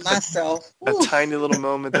missed? Myself. A tiny little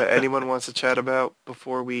moment that anyone wants to chat about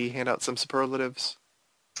before we hand out some superlatives?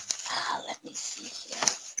 Let me see here.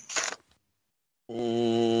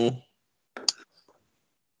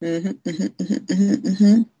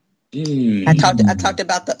 I talked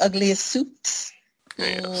about the ugliest suits.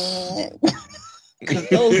 Yes.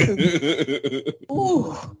 Those suits,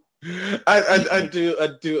 ooh. I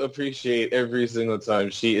do appreciate every single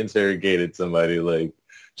time she interrogated somebody. Like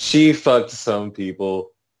she fucked some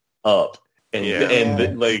people up, and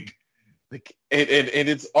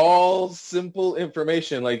it's all simple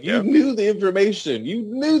information. Like you knew the information, you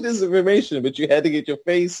knew this information, but you had to get your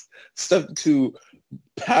face stuck to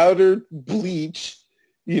powdered bleach,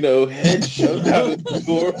 head shoved out the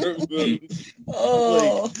door.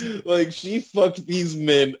 Like she fucked these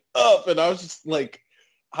men up, and I was just like,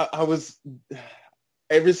 I was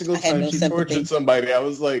every single time she tortured somebody, I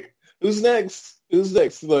was like, who's next?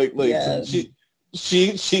 Like yes.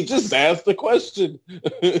 She just asked the question.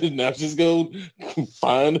 Now she's going to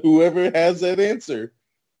find whoever has that answer.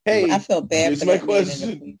 Hey, I felt bad. Here's my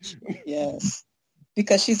question. Yes.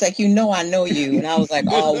 Because she's like, I know you. And I was like,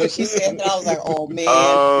 oh, when she said that, I was like, oh, man.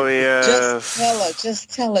 Oh, yeah.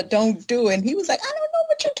 Just tell her, don't do it. And he was like, I don't know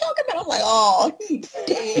what you're talking about. I'm like, oh, he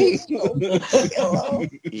dead.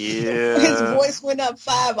 Yeah. His voice went up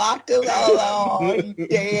 5 octaves. I was like, oh, he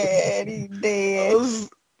dead.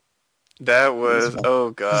 That was,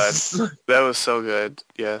 oh, God. That was so good.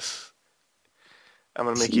 Yes. I'm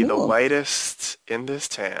going to make you the whitest in this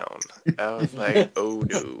town. I was like, oh,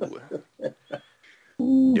 no.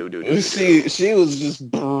 She was just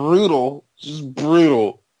brutal.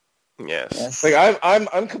 Yes. Like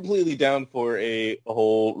I'm completely down for a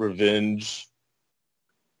whole revenge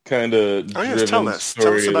kind of. Oh yes, tell us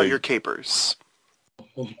about your capers.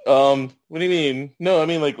 What do you mean? No, I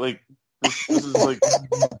mean like this is like.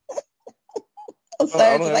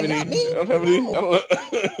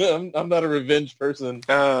 I'm not a revenge person.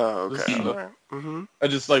 Oh, okay. I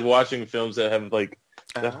just like watching films that have like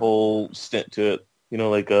that whole stint to it.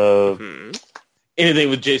 Anything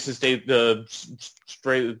with Jason Statham,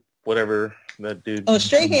 straight, that dude. Oh,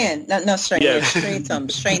 Strahan. No, Strahan. Yeah.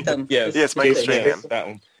 Stratham. Yes, Michael Strahan. That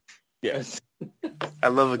one. Yes. I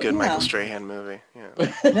love a good Michael Strahan movie. Yeah.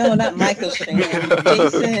 No, not Michael Strahan.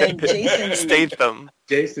 Jason Statham.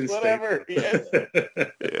 Jason Whatever. Yes.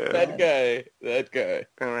 That guy.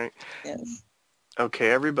 All right. Yes. Okay,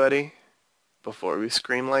 everybody. Before we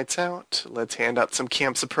scream lights out, let's hand out some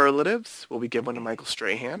camp superlatives. We'll be giving one to Michael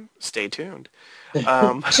Strahan. Stay tuned.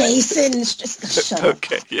 Jason, shut up.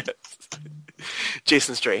 Okay, yes.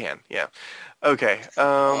 Jason Strahan, yeah. Okay.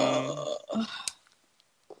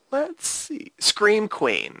 Let's see. Scream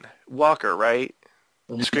Queen. Walker, right?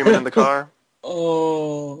 Screaming in the car?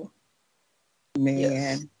 Oh,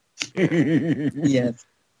 man. Yes.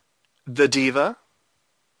 The Diva.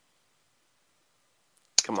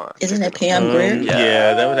 Come on. Isn't it Pam Grier?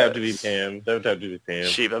 Yeah, that would have to be Pam.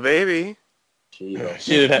 Shiva Baby. She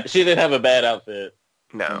didn't have a bad outfit.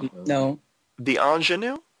 No. The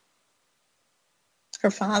Ingenue?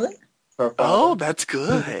 Her father? Oh, that's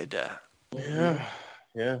good. Yeah.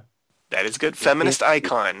 That is good. Feminist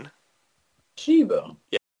icon. Shiva.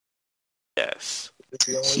 Yes.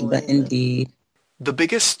 Shiva, indeed. The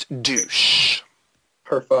biggest douche.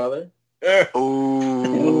 Her father.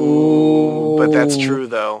 Oh, but that's true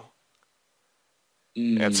though.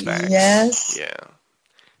 That's facts. Yes. Yeah.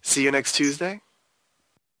 See you next Tuesday.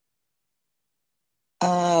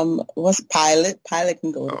 What's Pilot? Pilot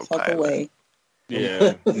can go the fuck Pilot. away.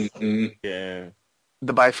 Yeah. Yeah.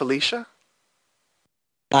 The By Felicia.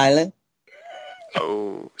 Pilot.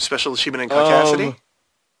 Oh, Special Achievement in Caucasity.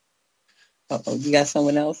 Uh-oh, you got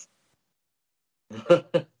someone else?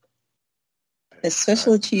 A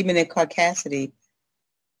special achievement in Caucasity.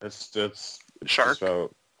 That's Shark.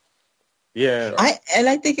 Yeah.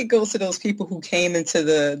 I think it goes to those people who came into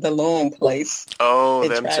the Long Place. Oh,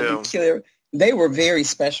 and them tried too. to kill. They were very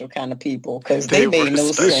special kind of people because they made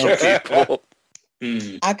no sense. People.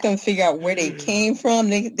 I couldn't figure out where they came from.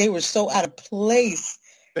 They were so out of place.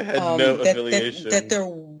 They had no affiliation. That their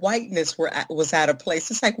whiteness was out of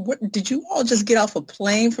place. It's like, what did you all just get off a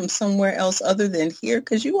plane from somewhere else other than here?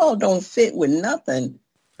 Because you all don't fit with nothing.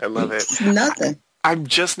 I love it. It's nothing. I'm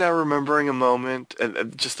just now remembering a moment,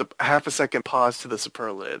 and just a half a second pause to the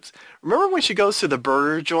superlatives. Remember when she goes to the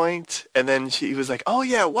burger joint, and then she was like, "Oh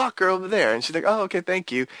yeah, walk her over there," and she's like, "Oh okay,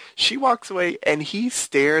 thank you." She walks away, and he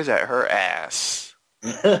stares at her ass.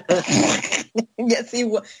 Yes, he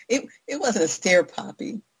was. It wasn't a stare,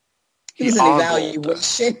 Poppy. It was an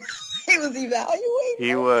evaluation. He was evaluating.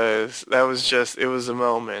 He was. That was just. It was a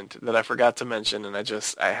moment that I forgot to mention, and I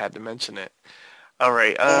had to mention it. All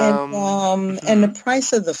right. And the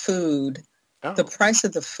price of the food. Oh. The price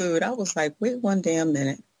of the food. I was like, wait one damn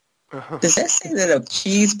minute. Does that say that a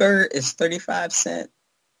cheeseburger is 35 cents?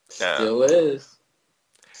 Still is.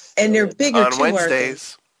 And they're bigger on too,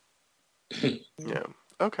 Wednesdays. Yeah.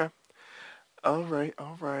 Okay. All right.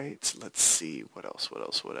 Let's see. What else?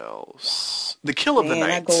 The Kill of the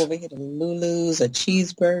Night. I go over here to Lulu's. A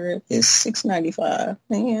cheeseburger is $6.95.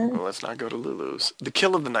 Man. Well, let's not go to Lulu's. The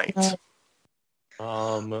Kill of the Night.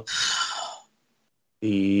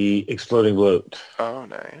 The Exploding Bloat. Oh,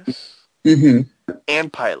 nice. Mm-hmm.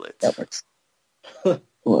 And Pilot. That works.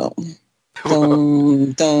 Well.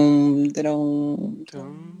 Dum, dum, da-dum,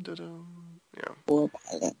 dum, da-dum. Yeah. Or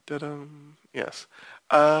Pilot. Da-dum. Yes.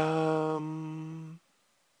 The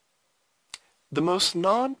most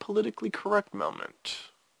non-politically correct moment.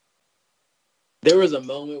 There was a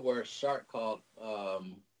moment where a shark called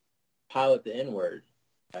Pilot the N-word.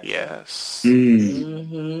 Yes.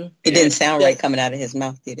 Mm-hmm. It didn't sound right coming out of his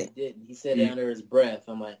mouth, did it? It didn't. He said it under his breath.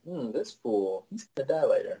 I'm like, this fool. He's going to die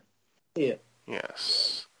later. Yeah.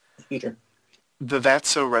 Yes. Peter. The That's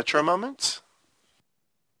So Retro moment?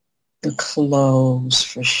 The clothes,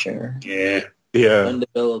 for sure. Yeah.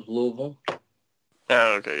 Undeveloped Louisville.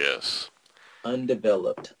 Oh, okay, yes.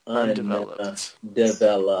 Undeveloped. Undeveloped.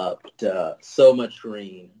 Developed. So much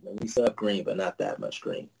green. We still have green, but not that much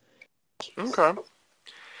green. Okay.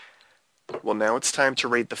 Well, now it's time to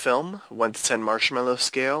rate the film. 1 to 10 marshmallow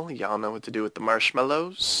scale. Y'all know what to do with the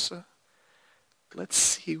marshmallows. Let's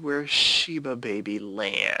see where Sheba Baby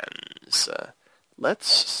lands. Let's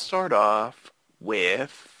start off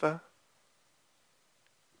with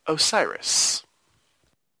Osiris.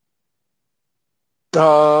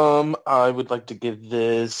 I would like to give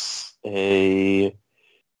this a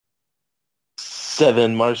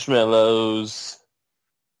 7 marshmallows.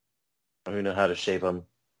 I don't even know how to shape them.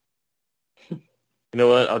 You know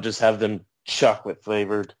what? I'll just have them chocolate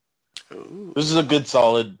flavored. Ooh. This is a good,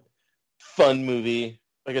 solid, fun movie.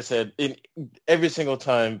 Like I said, every single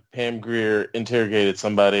time Pam Grier interrogated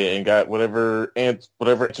somebody and got whatever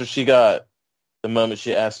answer she got, the moment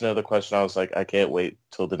she asked another question, I was like, I can't wait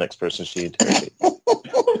till the next person she interrogates.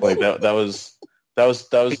 Like that was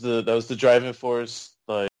the driving force.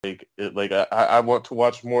 I want to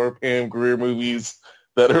watch more Pam Grier movies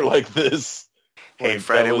that are like this. Hey,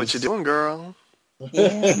 Friday, what you doing, girl?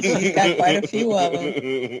 Yeah, she's got quite a few of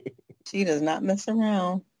them. She does not mess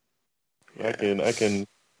around. Yes.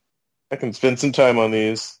 I can spend some time on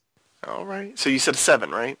these. All right. So you said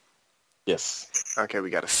 7, right? Yes. Okay,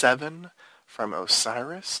 we got a 7 from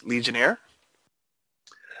Osiris. Legionnaire?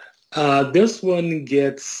 This one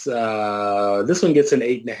gets an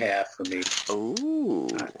 8.5 for me. Ooh.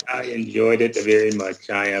 I enjoyed it very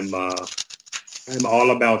much. I'm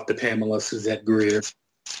all about the Pamela Suzette Grier.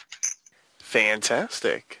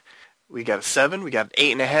 Fantastic. We got a 7. We got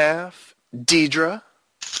an 8.5. Deidre.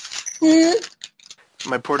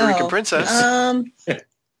 My Puerto Rican princess.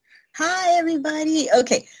 Hi, everybody.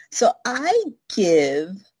 Okay, so I give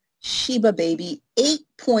Sheba Baby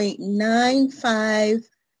 8.95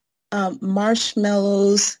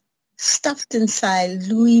 marshmallows stuffed inside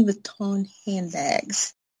Louis Vuitton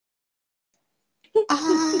handbags.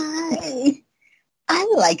 I I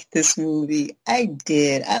liked this movie. I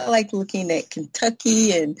did. I liked looking at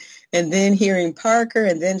Kentucky and then hearing Parker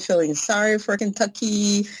and then feeling sorry for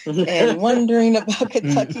Kentucky and wondering about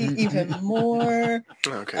Kentucky even more.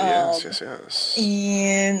 Okay, yes.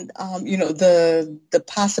 And, the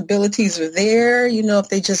possibilities are there, if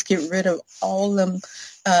they just get rid of all them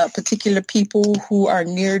particular people who are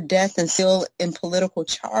near death and still in political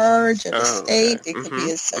charge of the state. Okay. It could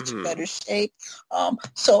be in such better shape.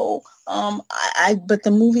 But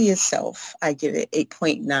the movie itself, I give it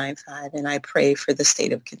 8.95, and I pray for the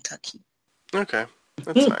state of Kentucky. Okay,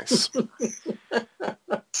 that's nice. We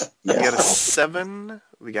got a 7.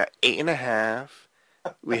 We got 8.5.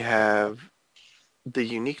 We have the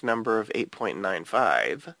unique number of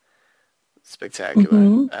 8.95.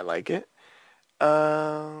 Spectacular. I like it.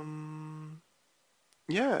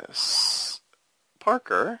 Yes.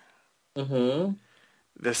 Parker.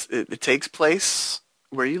 It takes place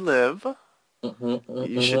where you live.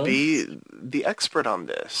 You should be the expert on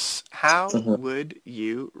this. How would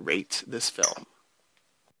you rate this film?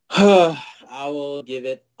 I will give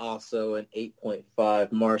it also an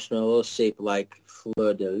 8.5. Marshmallow shaped like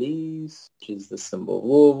fleur de lis, which is the symbol of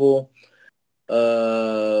Louisville.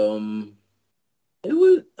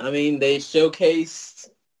 They showcased,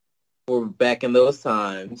 for back in those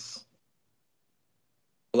times,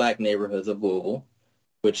 black neighborhoods of Louisville,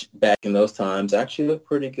 which back in those times actually looked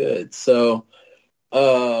pretty good. So,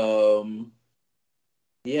 they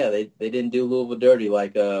didn't do Louisville dirty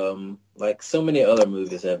like so many other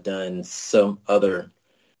movies have done some other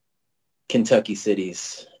Kentucky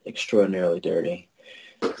cities extraordinarily dirty.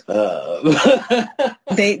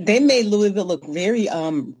 They made Louisville look very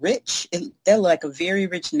rich. They're like a very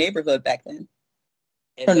rich neighborhood back then.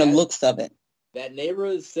 From the looks of it. That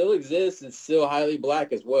neighborhood still exists. It's still highly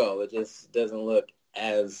black as well. It just doesn't look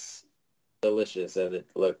as delicious as it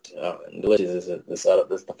looked. Delicious is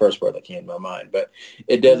the first word that came to my mind. But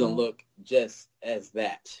it doesn't look just as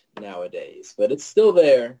that nowadays. But it's still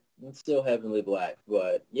there. It's still heavenly black.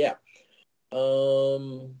 But yeah.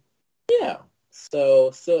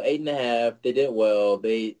 So still 8.5. They did well.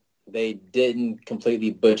 They didn't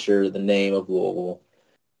completely butcher the name of Louisville.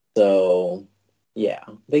 So yeah,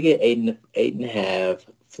 they get 8.5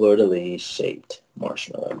 fleur de lis shaped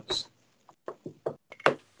marshmallows.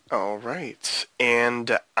 All right,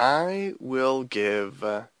 and I will give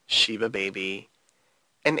Sheba Baby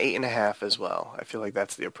an 8.5 as well. I feel like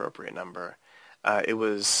that's the appropriate number. It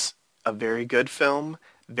was a very good film,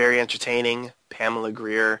 very entertaining. Pamela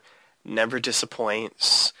Grier never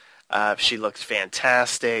disappoints. She looked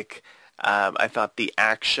fantastic. I thought the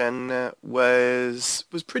action was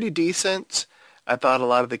pretty decent. I thought a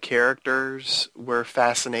lot of the characters were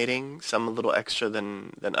fascinating, some a little extra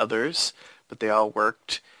than others, but they all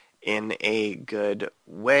worked in a good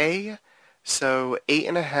way. So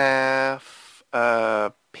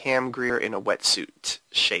 8.5 Pam Grier in a wetsuit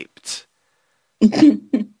shaped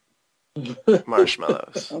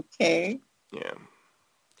marshmallows. Okay. Yeah.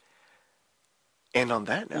 And on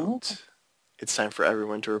that note, it's time for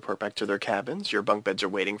everyone to report back to their cabins. Your bunk beds are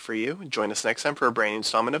waiting for you. Join us next time for a brand new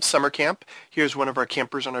installment of Summer Camp. Here's one of our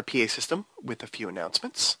campers on our PA system with a few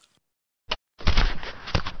announcements.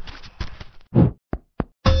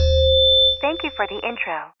 Thank you for the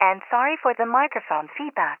intro, and sorry for the microphone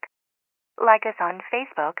feedback. Like us on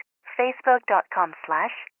Facebook,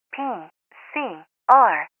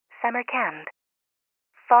 facebook.com/PCR Summer Camp.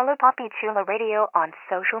 Follow Poppy Chula Radio on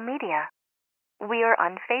social media. We are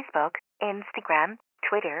on Facebook, Instagram,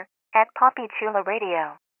 Twitter, @Poppy Chula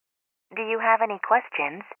Radio. Do you have any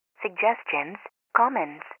questions, suggestions,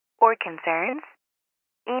 comments, or concerns?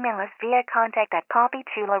 Email us via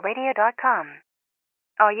contact@poppychularadio.com.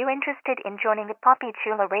 Are you interested in joining the Poppy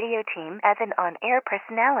Chula Radio team as an on-air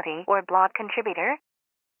personality or blog contributor?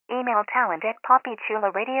 Email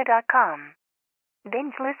talent@poppychularadio.com.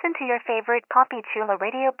 Binge listen to your favorite Poppy Chula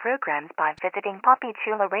Radio programs by visiting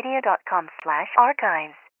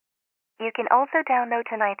poppychularadio.com/archives. You can also download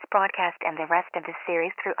tonight's broadcast and the rest of the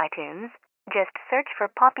series through iTunes. Just search for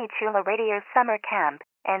Poppy Chula Radio Summer Camp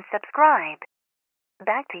and subscribe.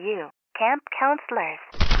 Back to you, camp counselors.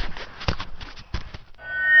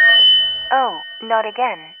 Oh, not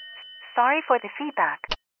again. Sorry for the feedback.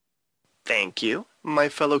 Thank you. My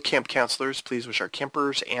fellow camp counselors, please wish our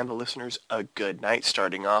campers and the listeners a good night,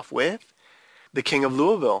 starting off with the King of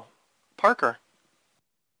Louisville, Parker.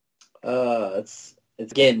 It's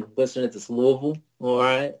again, listeners, it's Louisville, all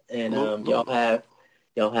right? And y'all have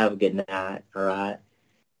a good night, all right?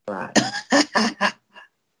 All right.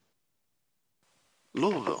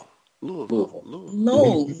 Louisville. No.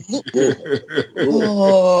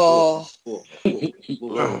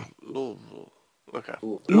 Louisville. Okay.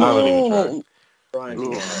 don't even try. No.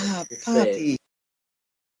 Brian, Ah, just say it. Poppy.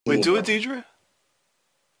 Wait, do it, Deidre.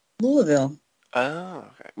 Louisville. Oh,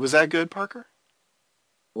 okay. Was that good, Parker?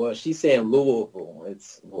 Well, she's saying Louisville.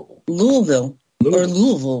 It's Louisville. Louisville. Or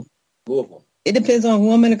Louisville. Louisville. It depends on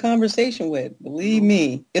who I'm in a conversation with. Believe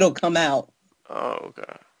me, it'll come out Oh,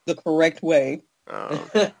 okay. the correct way. Oh,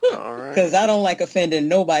 all right. Because I don't like offending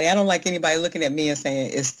nobody. I don't like anybody looking at me and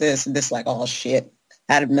saying, it's this, and this, like, oh, shit.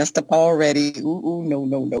 I'd have messed up already. Ooh,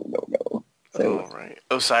 no. So, All right.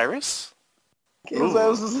 Osiris? Because I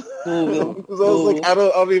was like, I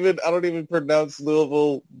don't even pronounce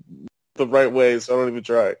Louisville the right way, so I don't even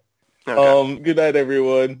try. Okay. Good night,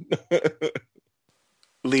 everyone.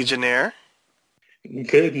 Legionnaire?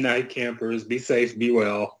 Good night, campers. Be safe, be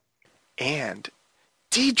well. And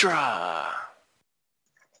Deidre.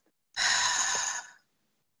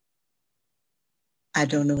 I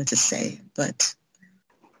don't know what to say, but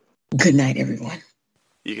good night, everyone.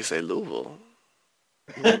 You can say Louisville.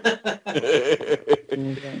 I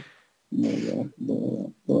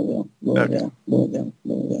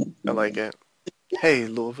like it. Hey,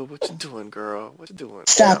 Louisville, what you doing, girl? What you doing?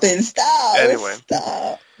 Stop. Anyway.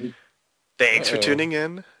 Stop. Thanks for tuning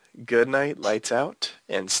in. Good night, lights out,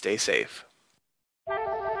 and stay safe.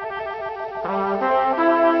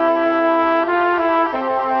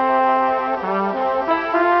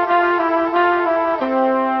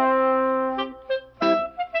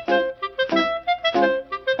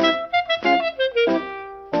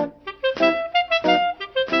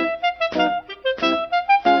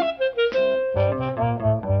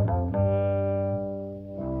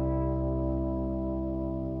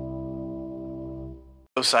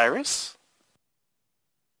 Osiris?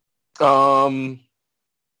 Oh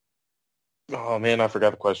man, I forgot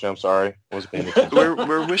the question. I'm sorry. I wasn't paying attention.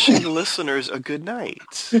 We're wishing the listeners a good night.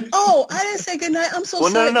 Oh, I didn't say good night. I'm so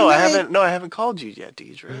Well, sorry. no, I Good haven't. No, I haven't called you yet,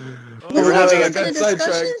 Deidre. Was were it having a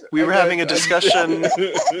discussion? We were having a discussion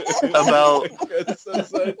about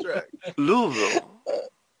Louisville.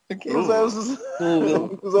 Okay. Because I was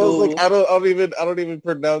like, I don't even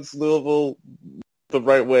pronounce Louisville the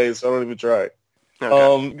right way, so I don't even try.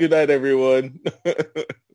 Okay. Good night, everyone.